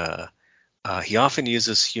said he often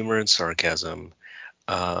uses humor and sarcasm.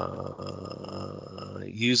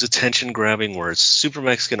 Use attention-grabbing words. Super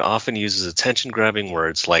Mexican often uses attention-grabbing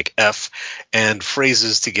words like F and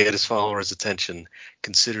phrases to get his followers' attention.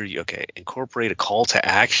 Incorporate a call to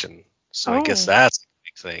action. So I guess that's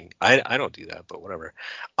thing. I don't do that, but whatever.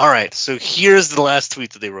 All right, so here's the last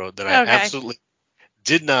tweet that they wrote that I absolutely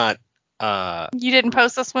did not. You didn't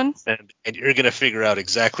post this one, and you're gonna figure out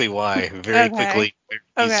exactly why very quickly,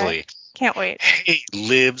 very easily. Can't wait. Hey,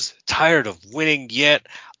 libs, tired of winning yet?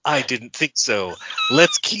 I didn't think so.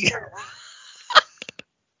 Let's keep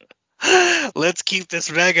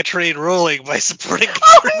this MAGA train rolling by supporting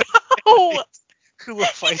who will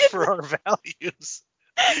fight for our values.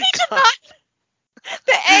 He did not.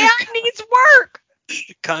 The AI needs work.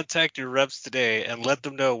 Contact your reps today and let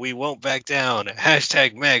them know we won't back down.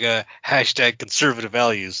 Hashtag MAGA, hashtag conservative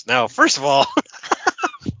values. Now, first of all,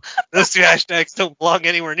 those 2 hashtags don't belong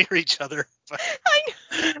anywhere near each other. I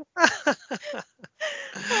know.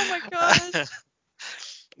 Oh my gosh.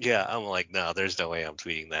 Yeah, I'm like, no, there's no way I'm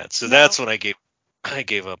tweeting that. So that's when I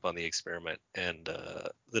gave up on the experiment. And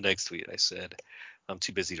the next tweet I said, I'm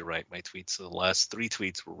too busy to write my tweets. So the last 3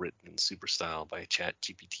 tweets were written in super style by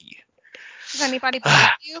ChatGPT. Does anybody believe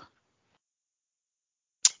you?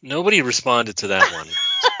 Nobody responded to that one.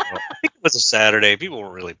 I think it was a Saturday. People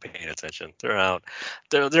weren't really paying attention. They're out.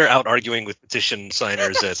 They're out arguing with petition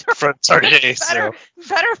signers at front Saturday.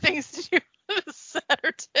 Better things to do on a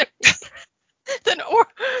Saturday.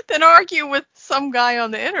 Than argue with some guy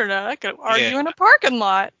on the internet. I could argue Yeah. in a parking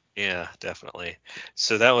lot. Yeah, definitely.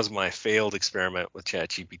 So that was my failed experiment with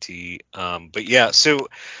ChatGPT. But yeah, so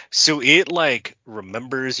it like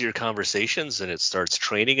remembers your conversations and it starts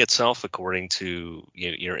training itself according to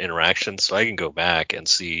your interactions. So I can go back and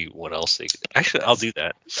see what else they. Actually, I'll do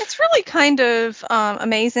that. It's really kind of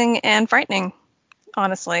amazing and frightening,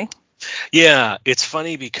 honestly. Yeah, it's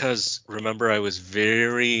funny because remember I was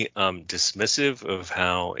very dismissive of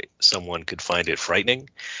how someone could find it frightening.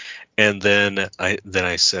 And then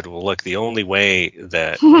I said, well, look, the only way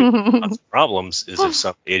that it will cause problems is if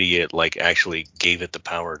some idiot like actually gave it the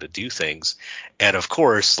power to do things. And of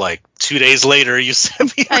course, like 2 days later, you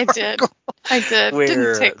sent me I an did. article I did. Didn't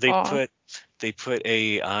where take long. they put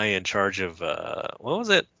AI in charge of what was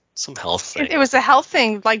it? Some health thing. It was a health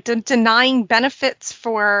thing, like denying benefits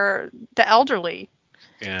for the elderly.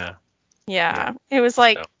 Yeah. Yeah. It was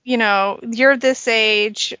like, you're this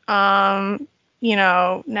age, no.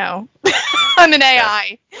 I'm an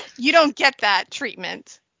AI. You don't get that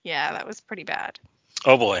treatment. Yeah, that was pretty bad.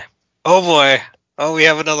 Oh boy. Oh boy. Oh, we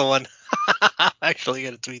have another one. I'm actually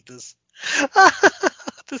gonna tweet this.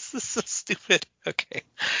 This is so stupid. Okay.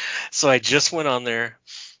 So I just went on there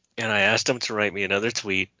and I asked them to write me another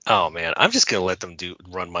tweet. Oh man, I'm just gonna let them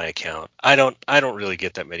run my account. I don't really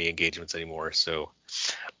get that many engagements anymore. So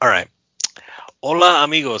all right. Hola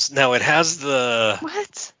amigos. Now What?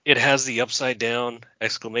 it has the upside down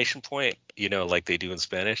exclamation point, like they do in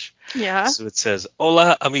Spanish. Yeah. So it says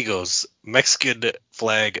Hola amigos, Mexican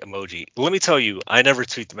flag emoji. Let me tell you, I never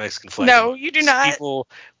tweet the Mexican flag No, emoji. you do not. People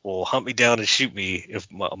will hunt me down and shoot me if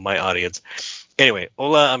my audience. Anyway,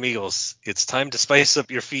 hola amigos, it's time to spice up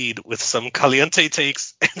your feed with some caliente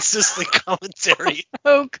takes and sizzling commentary.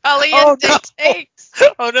 Oh, caliente Oh no! takes.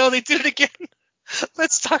 Oh no, they did it again.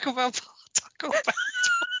 Let's talk about politics,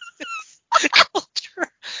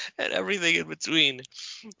 culture, and everything in between.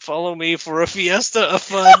 Follow me for a fiesta of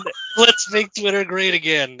fun. Let's make Twitter great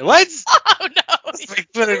again. What? Oh no. Let's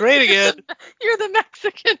make Twitter great again. You're the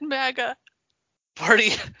Mexican MAGA.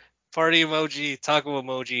 Party emoji, taco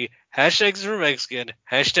emoji, hashtags for Mexican,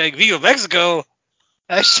 hashtag Viva Mexico,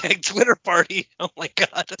 hashtag Twitter party. Oh my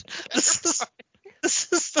god. This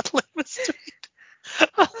is the lamest tweet.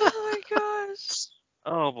 Oh my gosh.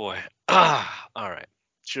 Oh boy. All right.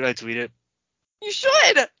 Should I tweet it? You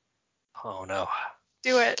should. Oh no.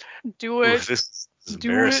 Do it. Do Ooh, it. this is Do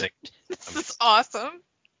embarrassing. it. This is awesome.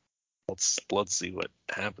 Let's see what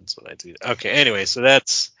happens when I tweet it. Okay. Anyway, so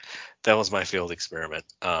that was my failed experiment.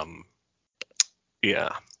 Yeah. All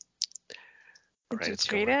Did right, you it's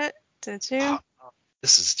tweet going. it? Did you?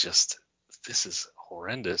 This is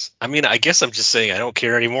horrendous. I mean, I guess I'm just saying I don't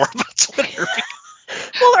care anymore about Twitter.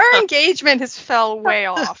 Well, our engagement has fell way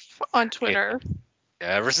off on Twitter.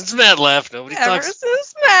 Ever since Matt left, nobody Ever talks.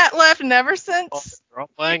 since Matt left, and ever since They're all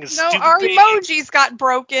buying a stupid our baby. emojis got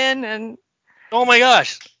broken, and Oh my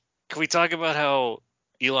gosh! Can we talk about how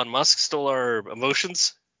Elon Musk stole our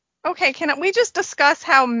emotions? okay, can we just discuss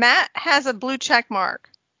how Matt has a blue check mark?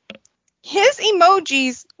 His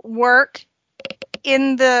emojis work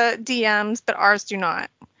in the DMs, but ours do not.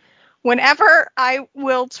 Whenever I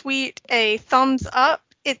will tweet a thumbs up,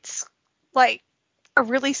 it's like a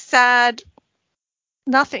really sad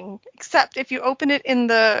nothing, except if you open it in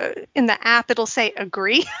the app, it'll say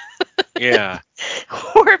agree. Yeah.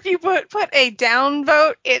 Or if you put a down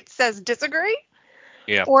vote, it says disagree.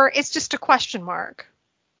 Yeah. Or it's just a question mark.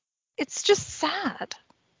 It's just sad.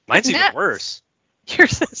 Mine's even Matt, worse.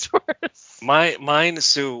 yours is worse. Mine.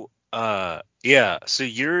 So yeah. So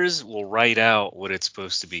yours will write out what it's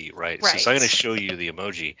supposed to be, right? So I'm going to show you the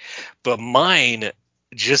emoji, but mine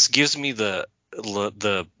just gives me the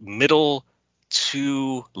middle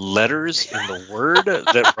two letters in the word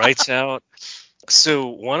that writes out. So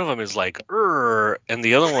one of them is like and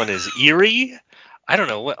the other one is eerie. I don't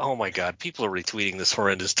know what. Oh my god, people are retweeting this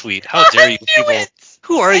horrendous tweet. How dare you people?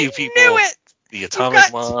 Who are you people? Knew it. The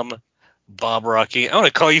Atomic Mom, Bob Rocky. I want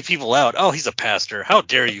to call you people out. Oh, he's a pastor. How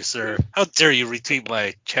dare you, sir? How dare you retweet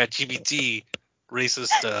my ChatGPT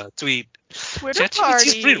racist tweet? Twitter ChatGPT party.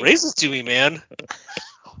 is pretty racist to me, man.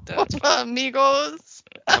 That's Hola, amigos.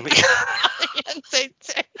 I mean, Caliente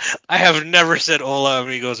takes. I have never said hola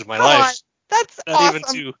amigos in my Come on, life. that's Not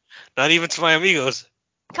awesome. not even to my amigos.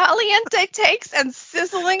 Caliente takes and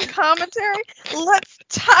sizzling commentary. Let's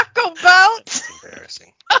talk about That's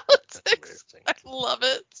embarrassing. politics. That's embarrassing. I love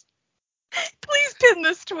it. Please pin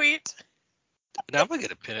this tweet. Now I'm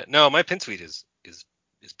gonna pin it. No, my pin tweet is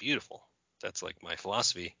beautiful. That's like my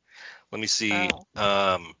philosophy. Let me see.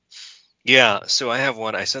 Oh. Yeah. So I have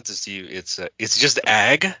one. I sent this to you. It's just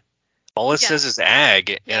ag. All it Yeah. says is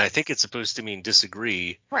ag, and I Yes. think it's supposed to mean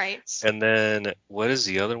disagree. Right. And then what does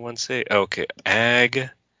the other one say? Okay, ag,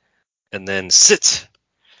 and then sit.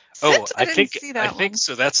 Oh, Sit? I didn't see that one.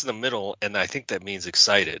 so. That's in the middle, and I think that means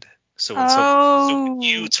excited. So when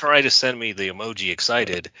you Oh. try to send me the emoji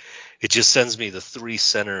excited, it just sends me the 3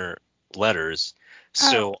 center letters.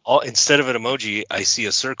 So instead of an emoji, I see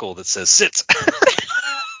a circle that says sit.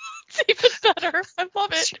 It's even better. I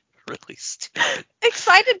love It's it. really stupid.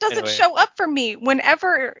 Excited doesn't Anyway. show up for me.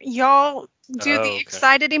 Whenever y'all do the Okay.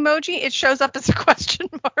 excited emoji, it shows up as a question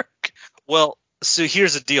mark. Well, so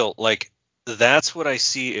here's the deal. Like, that's what I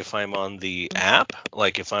see if I'm on the app.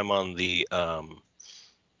 Like, if I'm on the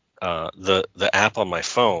app on my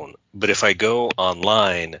phone. But if I go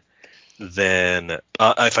online, then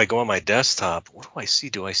if I go on my desktop, what do I see?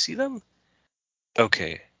 Do I see them?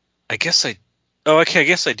 Okay, I guess I. Oh, okay. I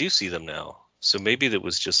guess I do see them now. So maybe that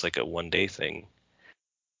was just like a 1-day thing.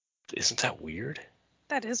 Isn't that weird?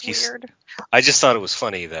 That is He's- weird. I just thought it was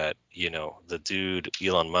funny that, the dude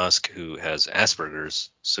Elon Musk, who has Asperger's,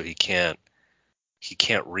 so he can't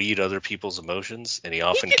read other people's emotions, and he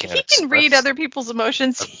often He can't can read express. other people's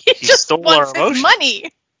emotions. He He just stole wants our his emotions.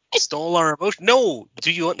 money. Stole our emotion. No,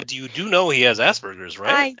 do you know he has Asperger's,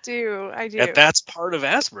 right? I do. And that's part of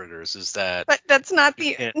Asperger's is that. But that's not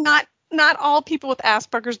you can't- not all people with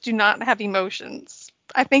Asperger's do not have emotions.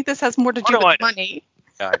 I think this has more to do no, I with know. money.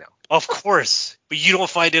 Yeah, I know. Of course, but you don't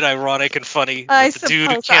find it ironic and funny I that the dude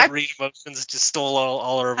who suppose can't read emotions just stole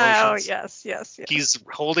all our emotions? Oh, yes. He's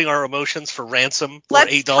holding our emotions for ransom for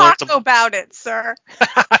Let's $8 talk about it, sir.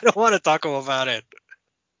 I don't want to talk about it.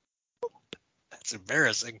 That's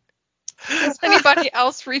embarrassing. Has anybody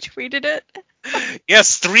else retweeted it?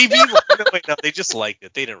 Yes, 3 people. No, they just liked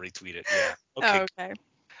it. They didn't retweet it. Yeah. Okay. Okay.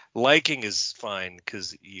 Liking is fine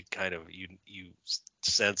because you kind of you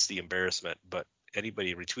sense the embarrassment, but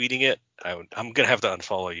anybody retweeting it, I'm gonna have to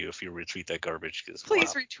unfollow you if you retweet that garbage. Cause,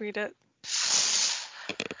 Please wow. retweet it.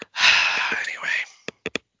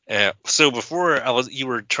 Anyway, so before you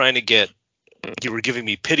were giving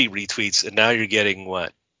me pity retweets, and now you're getting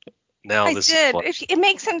what? Now I this did. is It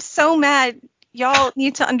makes him so mad. Y'all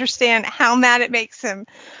need to understand how mad it makes him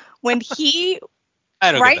when he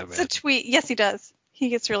I don't get that writes mad. a tweet. Yes, he does. He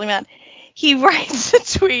gets really mad. He writes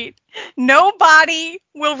a tweet. Nobody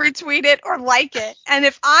will retweet it or like it. And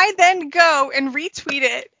if I then go and retweet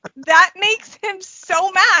it, that makes him so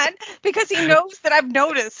mad because he knows that I've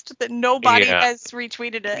noticed that nobody Yeah. has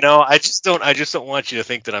retweeted it. No, I just don't want you to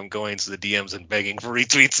think that I'm going to the DMs and begging for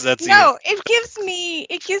retweets. That's No, it gives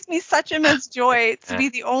me such immense joy to Ah. be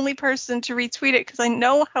the only person to retweet it because I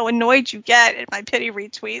know how annoyed you get at my pity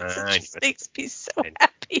retweets. I It knew just it. makes me so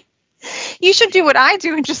happy. You should do what I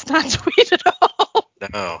do and just not tweet at all.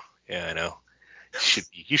 No, yeah, I know.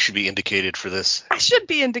 You should be indicated for this. I should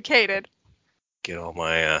be indicated. Get all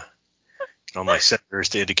my senators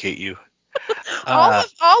to indicate you.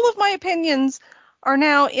 All of my opinions are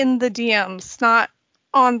now in the DMs, not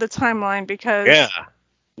on the timeline because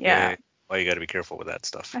Yeah. Well, you got to be careful with that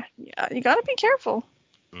stuff. Yeah, you gotta be careful.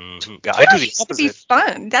 Mm-hmm. Yeah, I do the used to be opposite.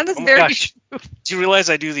 fun. That is Oh my very gosh. true. Do you realize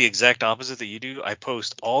I do the exact opposite that you do? I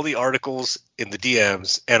post all the articles in the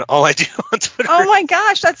DMs, and all I do on Twitter. Oh my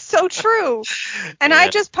gosh, that's so true. And Yeah. I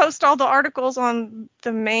just post all the articles on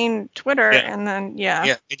the main Twitter, Yeah. and then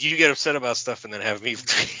Yeah, and you get upset about stuff and then have me.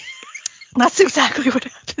 that's exactly what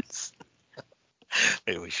happens.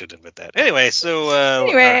 Maybe we should admit that. Anyway, so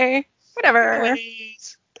Anyway, whatever.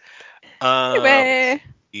 anyways, Anyway,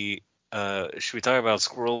 should we talk about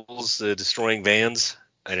squirrels destroying vans?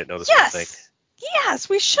 I didn't know this was a thing. yes,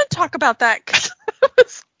 we should talk about that because I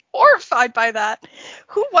was horrified by that.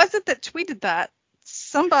 Who was it that tweeted that?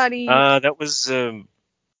 Somebody. That was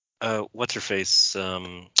what's her face?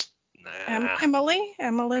 Emily.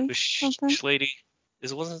 Jewish lady.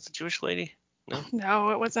 Wasn't it the Jewish lady? No. No,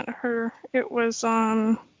 it wasn't her. It was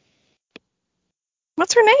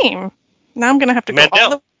what's her name? Now I'm gonna have to Mandel. go all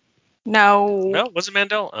the. No. No, was it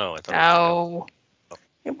Mandel? Oh, I thought No.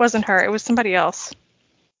 It wasn't her. It was somebody else.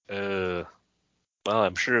 Well,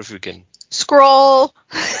 I'm sure if we can Scroll.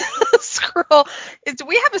 Scroll. Do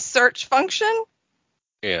we have a search function?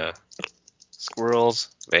 Yeah. Squirrels,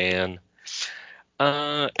 van.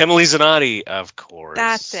 Emily Zanotti, of course.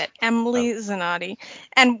 That's it. Emily Zanotti.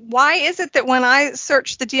 And why is it that when I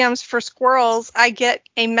search the DMs for squirrels, I get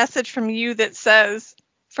a message from you that says,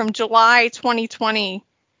 from July 2020,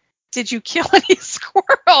 did you kill any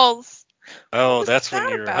squirrels? Oh, that's when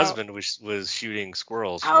that your about? husband was shooting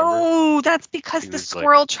squirrels, remember? Oh, that's because He the was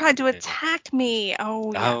squirrel tried to attack me.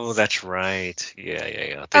 Oh, yes. Oh, that's right. Yeah.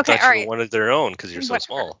 They Okay, thought all you right. wanted their own because you're so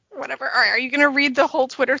small. Whatever. All right, are you going to read the whole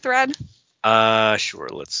Twitter thread? Sure.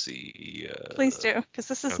 Let's see. Please do, because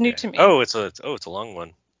this is new Okay. to me. Oh, it's a long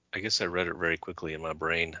one. I guess I read it very quickly in my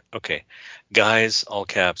brain. Okay, guys, all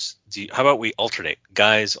caps. How about we alternate?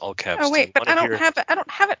 Guys, all caps. Oh Do you wait, but want to hear? I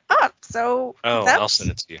don't have it up. So Oh, I'll that's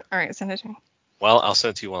send it to you. all right. Send it to me. Well, I'll send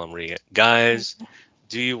it to you while I'm reading it. Guys,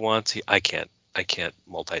 do you want to? I can't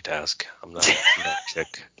multitask. I'm not a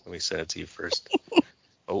chick. Let me send it to you first.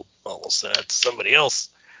 Oh, almost sent it to somebody else.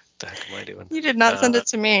 What the heck am I doing? You did not send it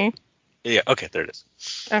to me. Yeah. Okay, there it is.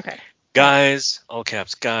 Okay. Guys, all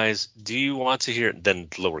caps, guys, do you want to hear, then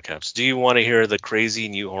lower caps, do you want to hear the crazy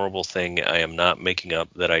new horrible thing I am not making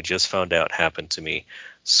up that I just found out happened to me?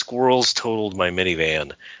 Squirrels totaled my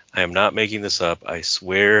minivan. I am not making this up. I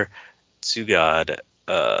swear to God.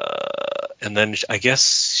 And then I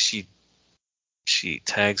guess she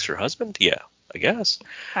tags her husband? Yeah, I guess.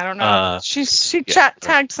 I don't know. She yeah,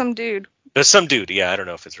 tagged some dude. Some dude. Yeah, I don't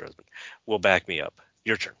know if it's her husband. Will back me up.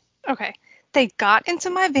 Your turn. Okay. They got into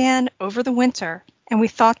my van over the winter, and we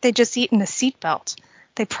thought they'd just eaten a seatbelt.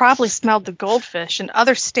 They probably smelled the goldfish and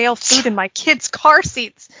other stale food in my kids' car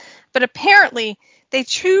seats, but apparently they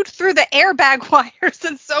chewed through the airbag wires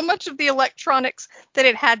and so much of the electronics that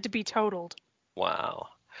it had to be totaled. Wow.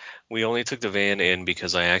 We only took the van in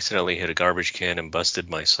because I accidentally hit a garbage can and busted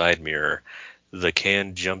my side mirror. The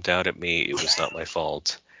can jumped out at me. It was not my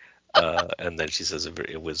fault. And then she says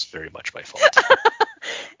it was very much my fault.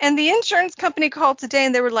 And the insurance company called today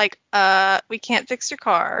and they were like, we can't fix your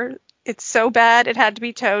car. It's so bad it had to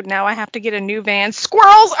be towed. Now I have to get a new van.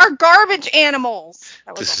 Squirrels are garbage animals.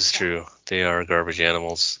 This is true. They are garbage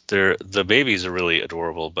animals. The babies are really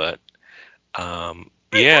adorable, but yeah.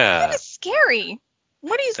 That's kind of scary.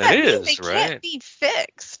 What does that mean? They can't be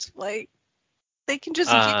fixed. Like, they can just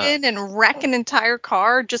get in and wreck an entire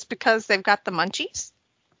car just because they've got the munchies?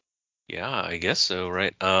 Yeah, I guess so,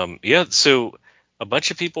 right? Yeah, so a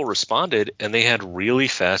bunch of people responded and they had really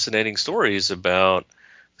fascinating stories about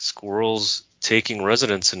squirrels taking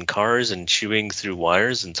residence in cars and chewing through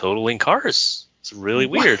wires and totaling cars. It's really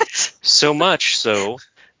weird. So much so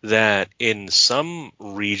that in some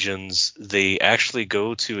regions they actually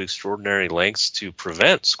go to extraordinary lengths to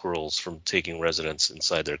prevent squirrels from taking residence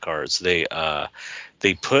inside their cars. They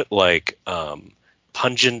put like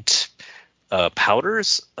pungent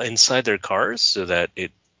powders inside their cars so that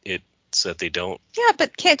so that they don't. Yeah,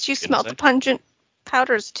 but can't you smell the pungent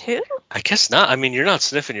powders too? I guess not. I mean, you're not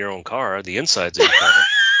sniffing your own car, the insides of your car. I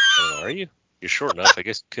don't know, are you? You're short enough. I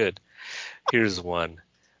guess you could. Here's one.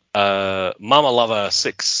 Mama Lava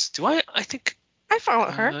 6. Do I think I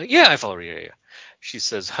follow her. Yeah, I follow her. Yeah. She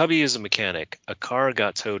says, hubby is a mechanic. A car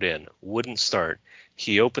got towed in. Wouldn't start.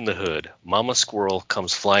 He opened the hood. Mama Squirrel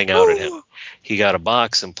comes flying out at him. He got a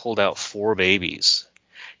box and pulled out 4 babies.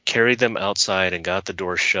 Carried them outside and got the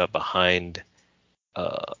door shut behind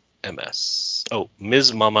MS. Oh,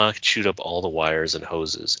 Ms. Mama chewed up all the wires and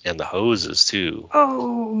hoses. And the hoses, too.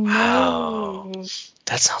 Oh, Wow. no.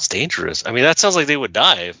 That sounds dangerous. I mean, that sounds like they would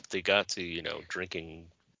die if they got to, drinking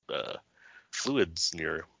fluids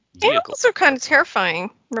near vehicles. Animals are kind of terrifying.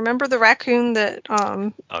 Remember the raccoon that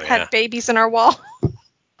had babies in our wall?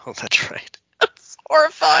 Oh, that's right. That's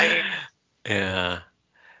horrifying. Yeah.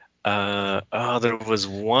 There was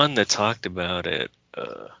one that talked about it.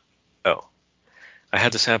 I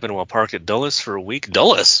had this happen while parked at Dulles for a week.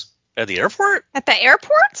 Dulles? At the airport? At the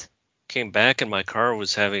airport? Came back and my car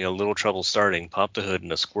was having a little trouble starting. Popped the hood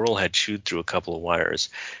and a squirrel had chewed through a couple of wires.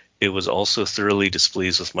 It was also thoroughly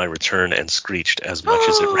displeased with my return and screeched as much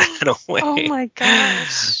as it ran away. Oh my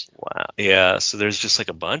gosh. Wow. Yeah, so there's just like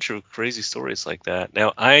a bunch of crazy stories like that.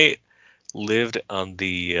 Now, I lived on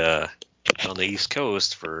the East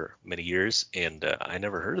Coast for many years, and I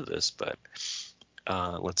never heard of this, but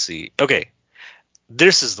let's see. Okay,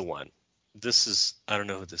 this is the one. I don't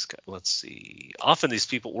know who this guy. Let's see. Often these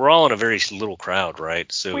people, we're all in a very little crowd, right?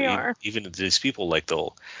 So we are. Even these people, like,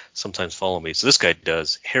 they'll sometimes follow me. So this guy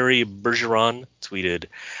does. Harry Bergeron tweeted,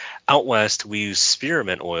 out west, we use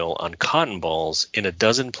spearmint oil on cotton balls in a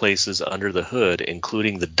dozen places under the hood,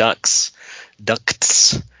 including the ducts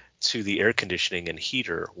to the air conditioning and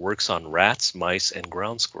heater. Works on rats, mice, and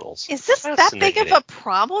ground squirrels. Is this that big of a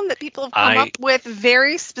problem that people have come up with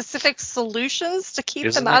very specific solutions to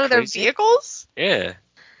keep them out of their vehicles? Yeah.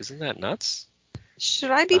 Isn't that nuts?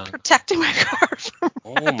 Should I be protecting my car from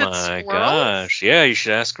oh my gosh. Yeah, you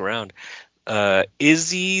should ask around.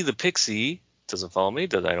 Izzy the Pixie doesn't follow me. I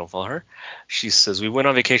don't follow her. She says, we went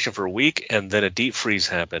on vacation for a week and then a deep freeze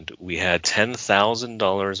happened. We had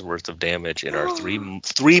 $10,000 worth of damage in our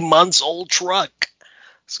 3 months old truck.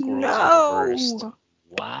 Squirrels are the worst.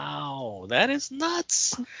 Wow, that is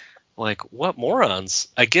nuts. Like, what morons?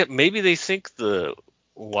 I get maybe they think the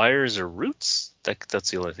wires or roots.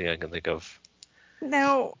 That's the only thing I can think of.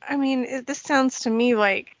 No, I mean, this sounds to me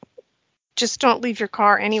like just don't leave your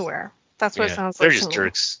car anywhere. That's what it Yeah, sounds they're like to just me.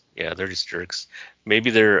 jerks. Yeah, they're just jerks.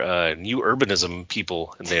 Maybe they're new urbanism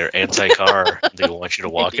people and they're anti-car. They want you to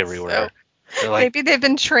walk Maybe everywhere. so. They're like, Maybe they've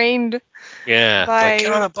been trained yeah, by. like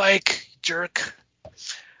get on a bike, jerk.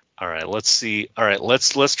 All right, let's see. All right,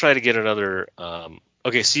 let's try to get another.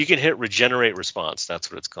 Okay, so you can hit regenerate response.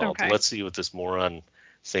 That's what it's called. Okay. Let's see what this moron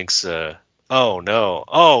thinks. Oh no!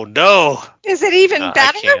 Oh no! Is it even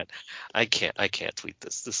better? I can't tweet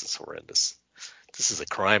this. This is horrendous. This is a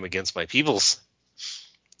crime against my peoples.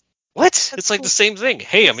 What? It's like the same thing.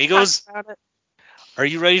 Hey, Let's amigos, talk about it. are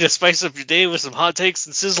you ready to spice up your day with some hot takes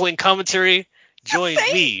and sizzling commentary? Join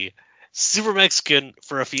me, Super Mexican,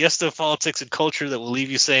 for a fiesta of politics and culture that will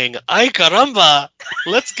leave you saying, "Ay caramba!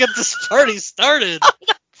 Let's get this party started."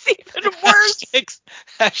 It's even worse.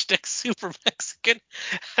 Hashtag Super Mexican.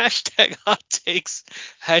 Hashtag hot takes.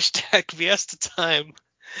 Hashtag fiesta time.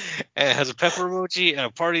 And it has a pepper emoji and a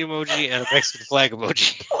party emoji and a Mexican flag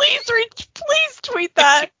emoji. Please tweet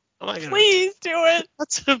that. Oh my God. Please do it.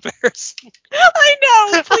 That's embarrassing. I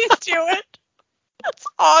know. Please do it. That's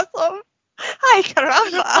awesome. Ay,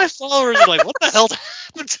 caramba. My followers are like, what the hell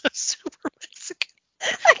happened to Super Mexican?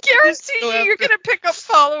 I guarantee you're going to pick up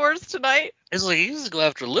followers tonight. It's like he used to go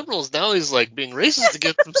after liberals. Now he's like being racist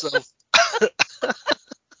against himself.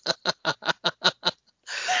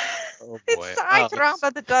 Oh boy. It's ay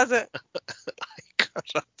caramba that does it.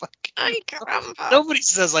 Ay caramba. Nobody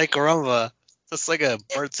says ay caramba. That's like a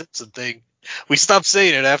Bart Simpson thing. We stopped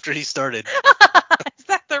saying it after he started. Is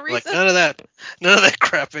that the reason? Like none of that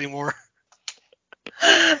crap anymore.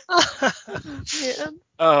 Man.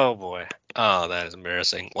 Oh boy. Oh, that is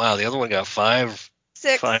embarrassing. Wow, the other one got 5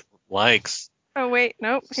 6. likes. Oh, wait.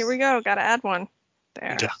 Nope. Here we go. Got to add one.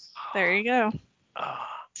 There. There you go.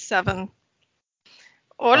 7.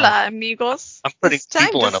 Hola, amigos. I'm putting It's time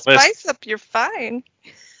people to on a spice list. up your fine.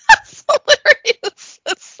 That's hilarious.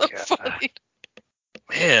 That's so Yeah. funny.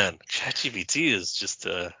 Man, ChatGPT is just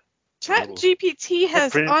ChatGPT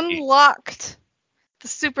has cringy. unlocked the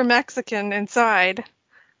Super Mexican inside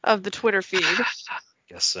of the Twitter feed.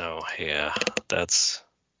 Guess so. Yeah, that's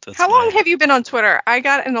How long have you been on Twitter? I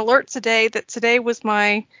got an alert today that today was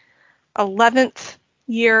my 11th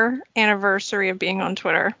year anniversary of being on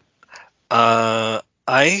Twitter. I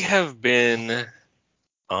have been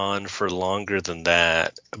on for longer than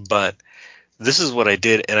that, but this is what I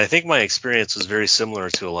did, and I think my experience was very similar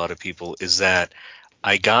to a lot of people, is that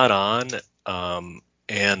I got on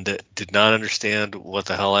and did not understand what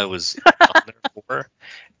the hell I was on there for,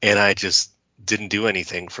 and I just didn't do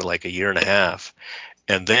anything for like a year and a half.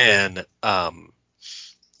 And then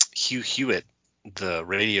Hugh Hewitt, the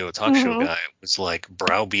radio talk show guy, was like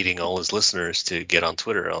browbeating all his listeners to get on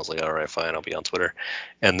Twitter. I was like, all right, fine, I'll be on Twitter.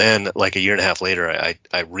 And then like a year and a half later,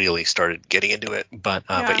 I really started getting into it. But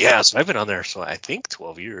yeah, so I've been on there, so I think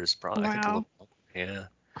 12 years, probably. Wow. Yeah.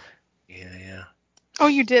 Oh,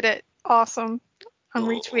 you did it. Awesome. I'm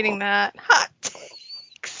retweeting that. Hot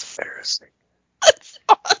takes. Embarrassing. That's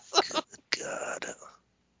awesome. God.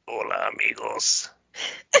 Hola, amigos.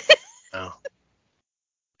 Oh.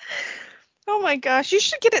 Oh my gosh, you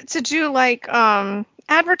should get it to do like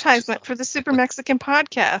advertisement for the Super Mexican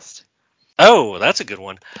podcast. Oh, that's a good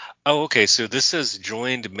one. Oh, okay. So this says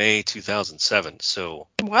joined May 2007. So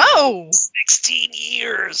Whoa. 16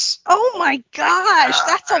 years. Oh my gosh,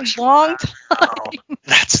 that's a long time. Oh,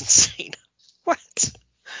 that's insane. What?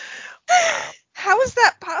 How is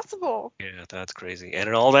that possible? Yeah, that's crazy. And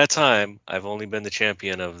in all that time, I've only been the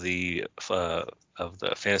champion of the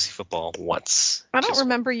fantasy football once. I don't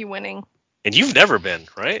remember you winning. And you've never been,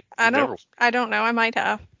 right? I don't know. I might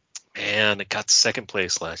have. And it got second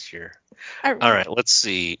place last year. All right, let's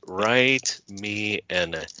see. Write me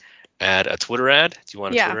and add a Twitter ad. Do you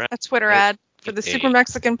want a Twitter ad? A Twitter ad for the Super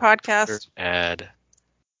Mexican podcast. Ad.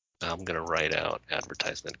 I'm going to write out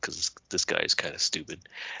advertisement because this guy is kind of stupid.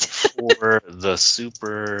 For the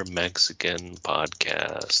Super Mexican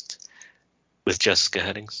podcast. With Jessica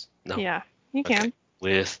Headings? No. Yeah, you can. Okay.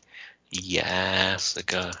 With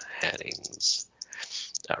Jessica Headings.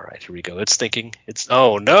 All right, here we go. It's thinking.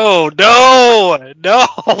 Oh, no, God.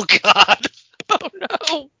 Oh,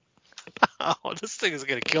 no. Oh, this thing is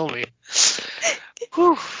going to kill me.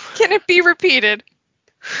 Can it be repeated?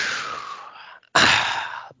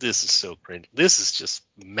 This is so cringy. This is just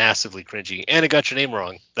massively cringy. And it got your name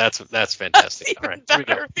wrong. That's fantastic. That's all right, here we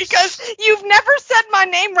go. Because you've never said my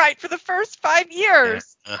name right for the first 5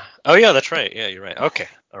 years. Yeah. Oh, yeah, that's right. Yeah, you're right. Okay.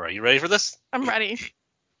 All right, you ready for this? I'm ready.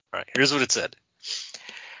 All right, here's what it said.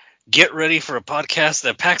 Get ready for a podcast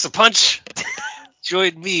that packs a punch.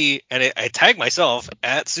 join me, and I tag myself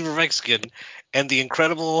at Super Mexican and the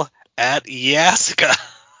incredible at Yasica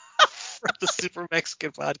for the Super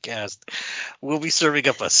Mexican podcast. We'll be serving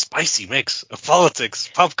up a spicy mix of politics,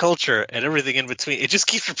 pop culture, and everything in between. It just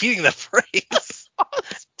keeps repeating that phrase.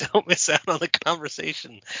 Don't miss out on the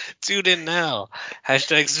conversation. Tune in now.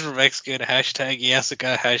 Hashtag Super Mexican, hashtag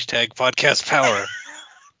Yasica, hashtag podcast power.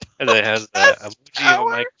 And then it has an emoji of a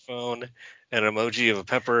microphone, an emoji of a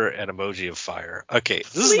pepper, and an emoji of fire. Okay,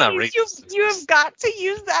 this is not racist. You have got to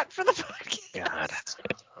use that for the podcast. God.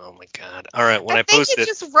 Oh my God. All right, when I think post you it.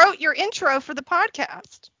 just wrote your intro for the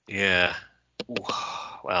podcast. Yeah. Ooh,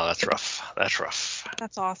 wow, that's rough. That's rough.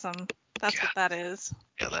 That's awesome. That's what that is.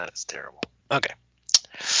 Yeah, that is terrible. Okay.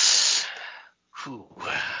 Whew.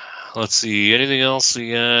 Let's see. Anything else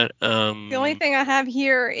we got? The only thing I have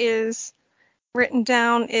here is written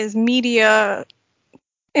down is media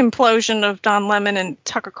implosion of Don Lemon and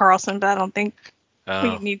Tucker Carlson, but I don't think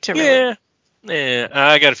we need to really. Yeah,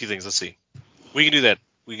 I got a few things. Let's see. We can do that.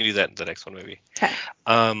 We can do that in the next one, maybe. Okay.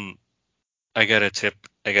 I got a tip,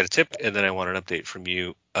 and then I want an update from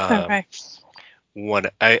you. Okay. One,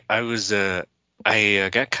 I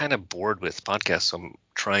got kind of bored with podcasts,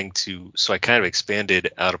 so I kind of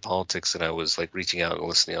expanded out of politics, and I was like reaching out and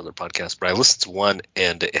listening to other podcasts. But I listened to one,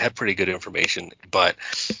 and it had pretty good information. But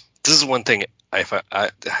this is one thing. I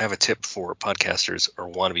have a tip for podcasters or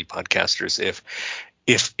wannabe podcasters.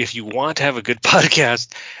 If you want to have a good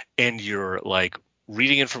podcast and you're like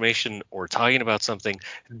reading information or talking about something,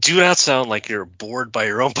 do not sound like you're bored by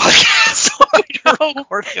your own podcast while you're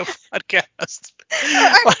recording a podcast.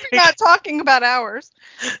 I'm not talking about ours.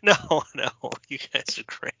 No, you guys are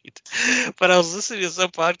great. But I was listening to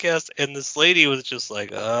some podcast, and this lady was just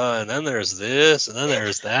like, and then there's this, and then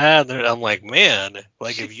there's that. I'm like, man,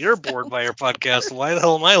 like if you're bored by your podcast, why the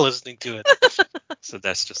hell am I listening to it? So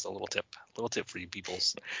that's just a little tip for you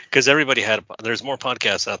peoples, because there's more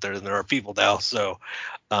podcasts out there than there are people now. So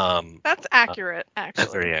that's accurate, actually.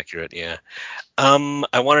 That's very accurate, yeah.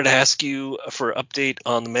 I wanted to ask you for an update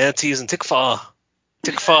on the manatees and Tikfa.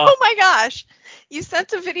 Oh my gosh, you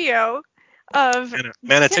sent a video of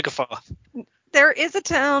Tikfa. There is a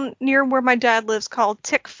town near where my dad lives called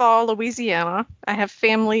Tickfaw, Louisiana. I have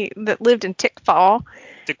family that lived in Tickfaw.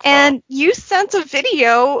 And you sent a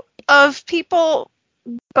video of people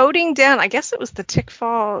boating down, I guess it was the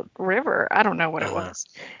Tickfaw River. I don't know what it was.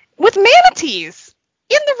 With manatees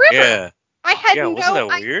in the river. Yeah. I had no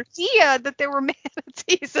weird? idea that there were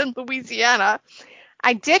manatees in Louisiana.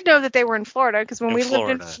 I did know that they were in Florida because when we lived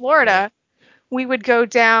in Florida, we would go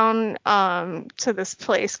down to this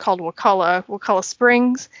place called Wakulla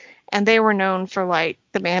Springs, and they were known for like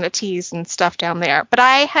the manatees and stuff down there. But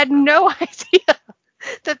I had no idea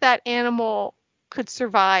that animal could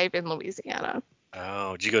survive in Louisiana.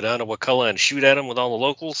 Oh, did you go down to Wakulla and shoot at them with all the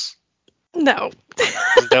locals? No.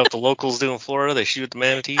 Isn't that what the locals do in Florida? They shoot the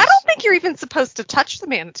manatees? I don't think you're even supposed to touch the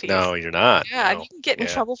manatees. No, you're not. Yeah, no. You can get in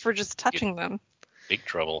trouble for just touching them. Big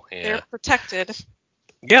trouble, yeah. They're protected.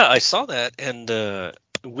 Yeah, I saw that, and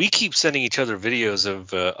we keep sending each other videos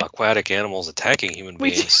of aquatic animals attacking human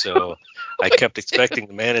beings. So I kept expecting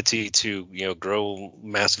the manatee to, grow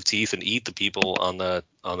massive teeth and eat the people on the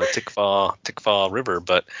Tickfaw River,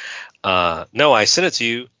 but no, I sent it to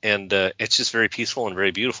you, and it's just very peaceful and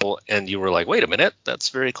very beautiful. And you were like, "Wait a minute, that's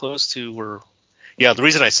very close to where." Yeah, the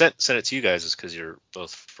reason I sent it to you guys is because you're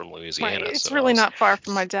both from Louisiana. Right. It's really not far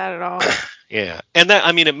from my dad at all. Yeah, and that,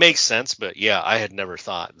 I mean, it makes sense, but yeah, I had never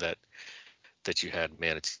thought that you had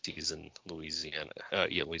manatees in Louisiana.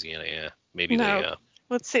 Louisiana, yeah. Maybe no.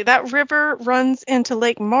 Let's see. That river runs into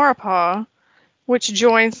Lake Maurepas, which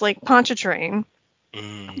joins Lake Pontchartrain,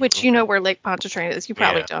 which you know where Lake Pontchartrain is. You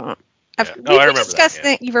probably don't. I remember discussed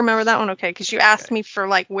that. You remember that one? Okay, because you asked me for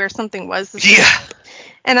like where something was. Yeah.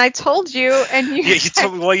 And I told you, and you.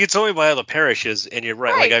 Yeah, you told me by all the parishes, and you're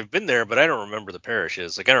right. Like I've been there, but I don't remember the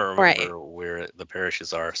parishes. Like I don't remember where the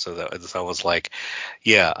parishes are. So I was like,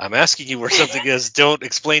 yeah, I'm asking you where something is. Don't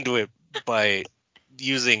explain to it by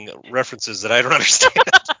using references that I don't understand.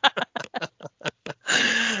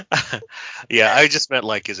 Yeah, I just meant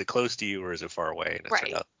like, is it close to you or is it far away?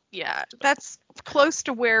 Right. Yeah, that's close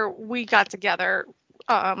to where we got together.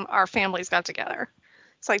 Our families got together.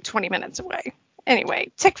 It's like 20 minutes away.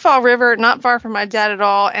 Anyway, Tickfaw River, not far from my dad at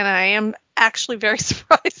all, and I am actually very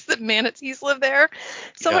surprised that manatees live there.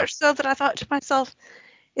 So much so that I thought to myself,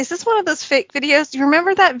 is this one of those fake videos? Do you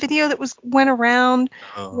remember that video that went around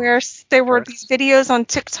where there were these videos on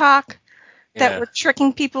TikTok that were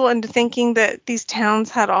tricking people into thinking that these towns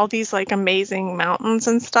had all these like amazing mountains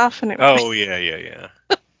and stuff? And yeah.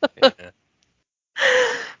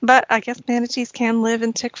 But I guess manatees can live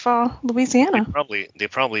in Tickfaw, Louisiana. They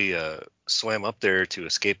probably swam up there to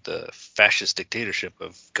escape the fascist dictatorship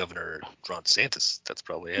of Governor Ron DeSantis. That's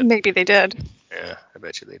probably it. Maybe they did. Yeah, I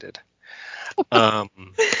bet you they did. All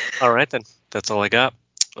right, then. That's all I got.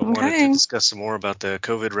 I wanted Okay. to discuss some more about the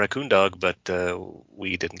COVID raccoon dog, but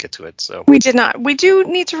we didn't get to it. So. We did not. We do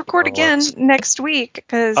need to record Well, again next week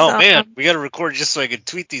because. Oh man, we got to record just so I can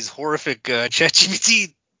tweet these horrific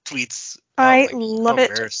ChatGPT tweets. I love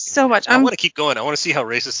it so much. I want to keep going. I want to see how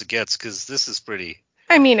racist it gets because this is pretty.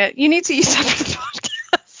 I mean it. You need to use that for the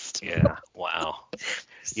podcast. Yeah. Wow.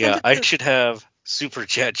 Yeah, I should have Super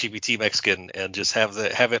ChatGPT Mexican and just have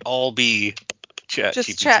it all be ChatGPT. Just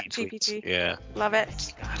ChatGPT. Yeah. Love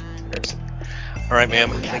it. All right, ma'am.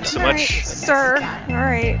 Thanks so much. Right, sir. All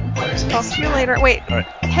right. Talk to you later. Wait. All right.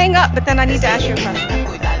 Hang up, but then I need to ask you a question.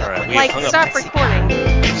 All right. We hung stop up. recording.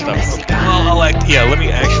 Stop. Okay. Well, let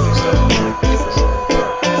me actually stop.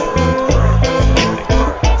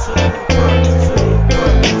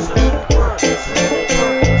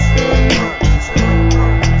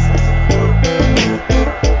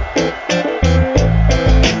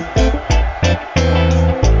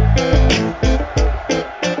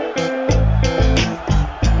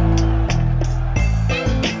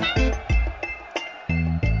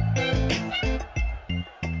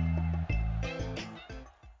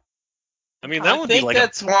 I mean, that would be like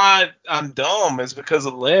that's why I'm dumb, is because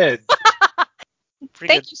of lead.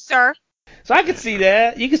 Thank you, sir. So I can see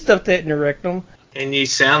that. You can stuff that in your rectum. And you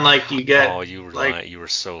sound like you got you were lying. You were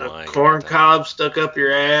so lying. Corn cob stuck up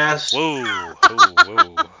your ass.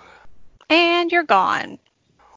 Whoa. And you're gone.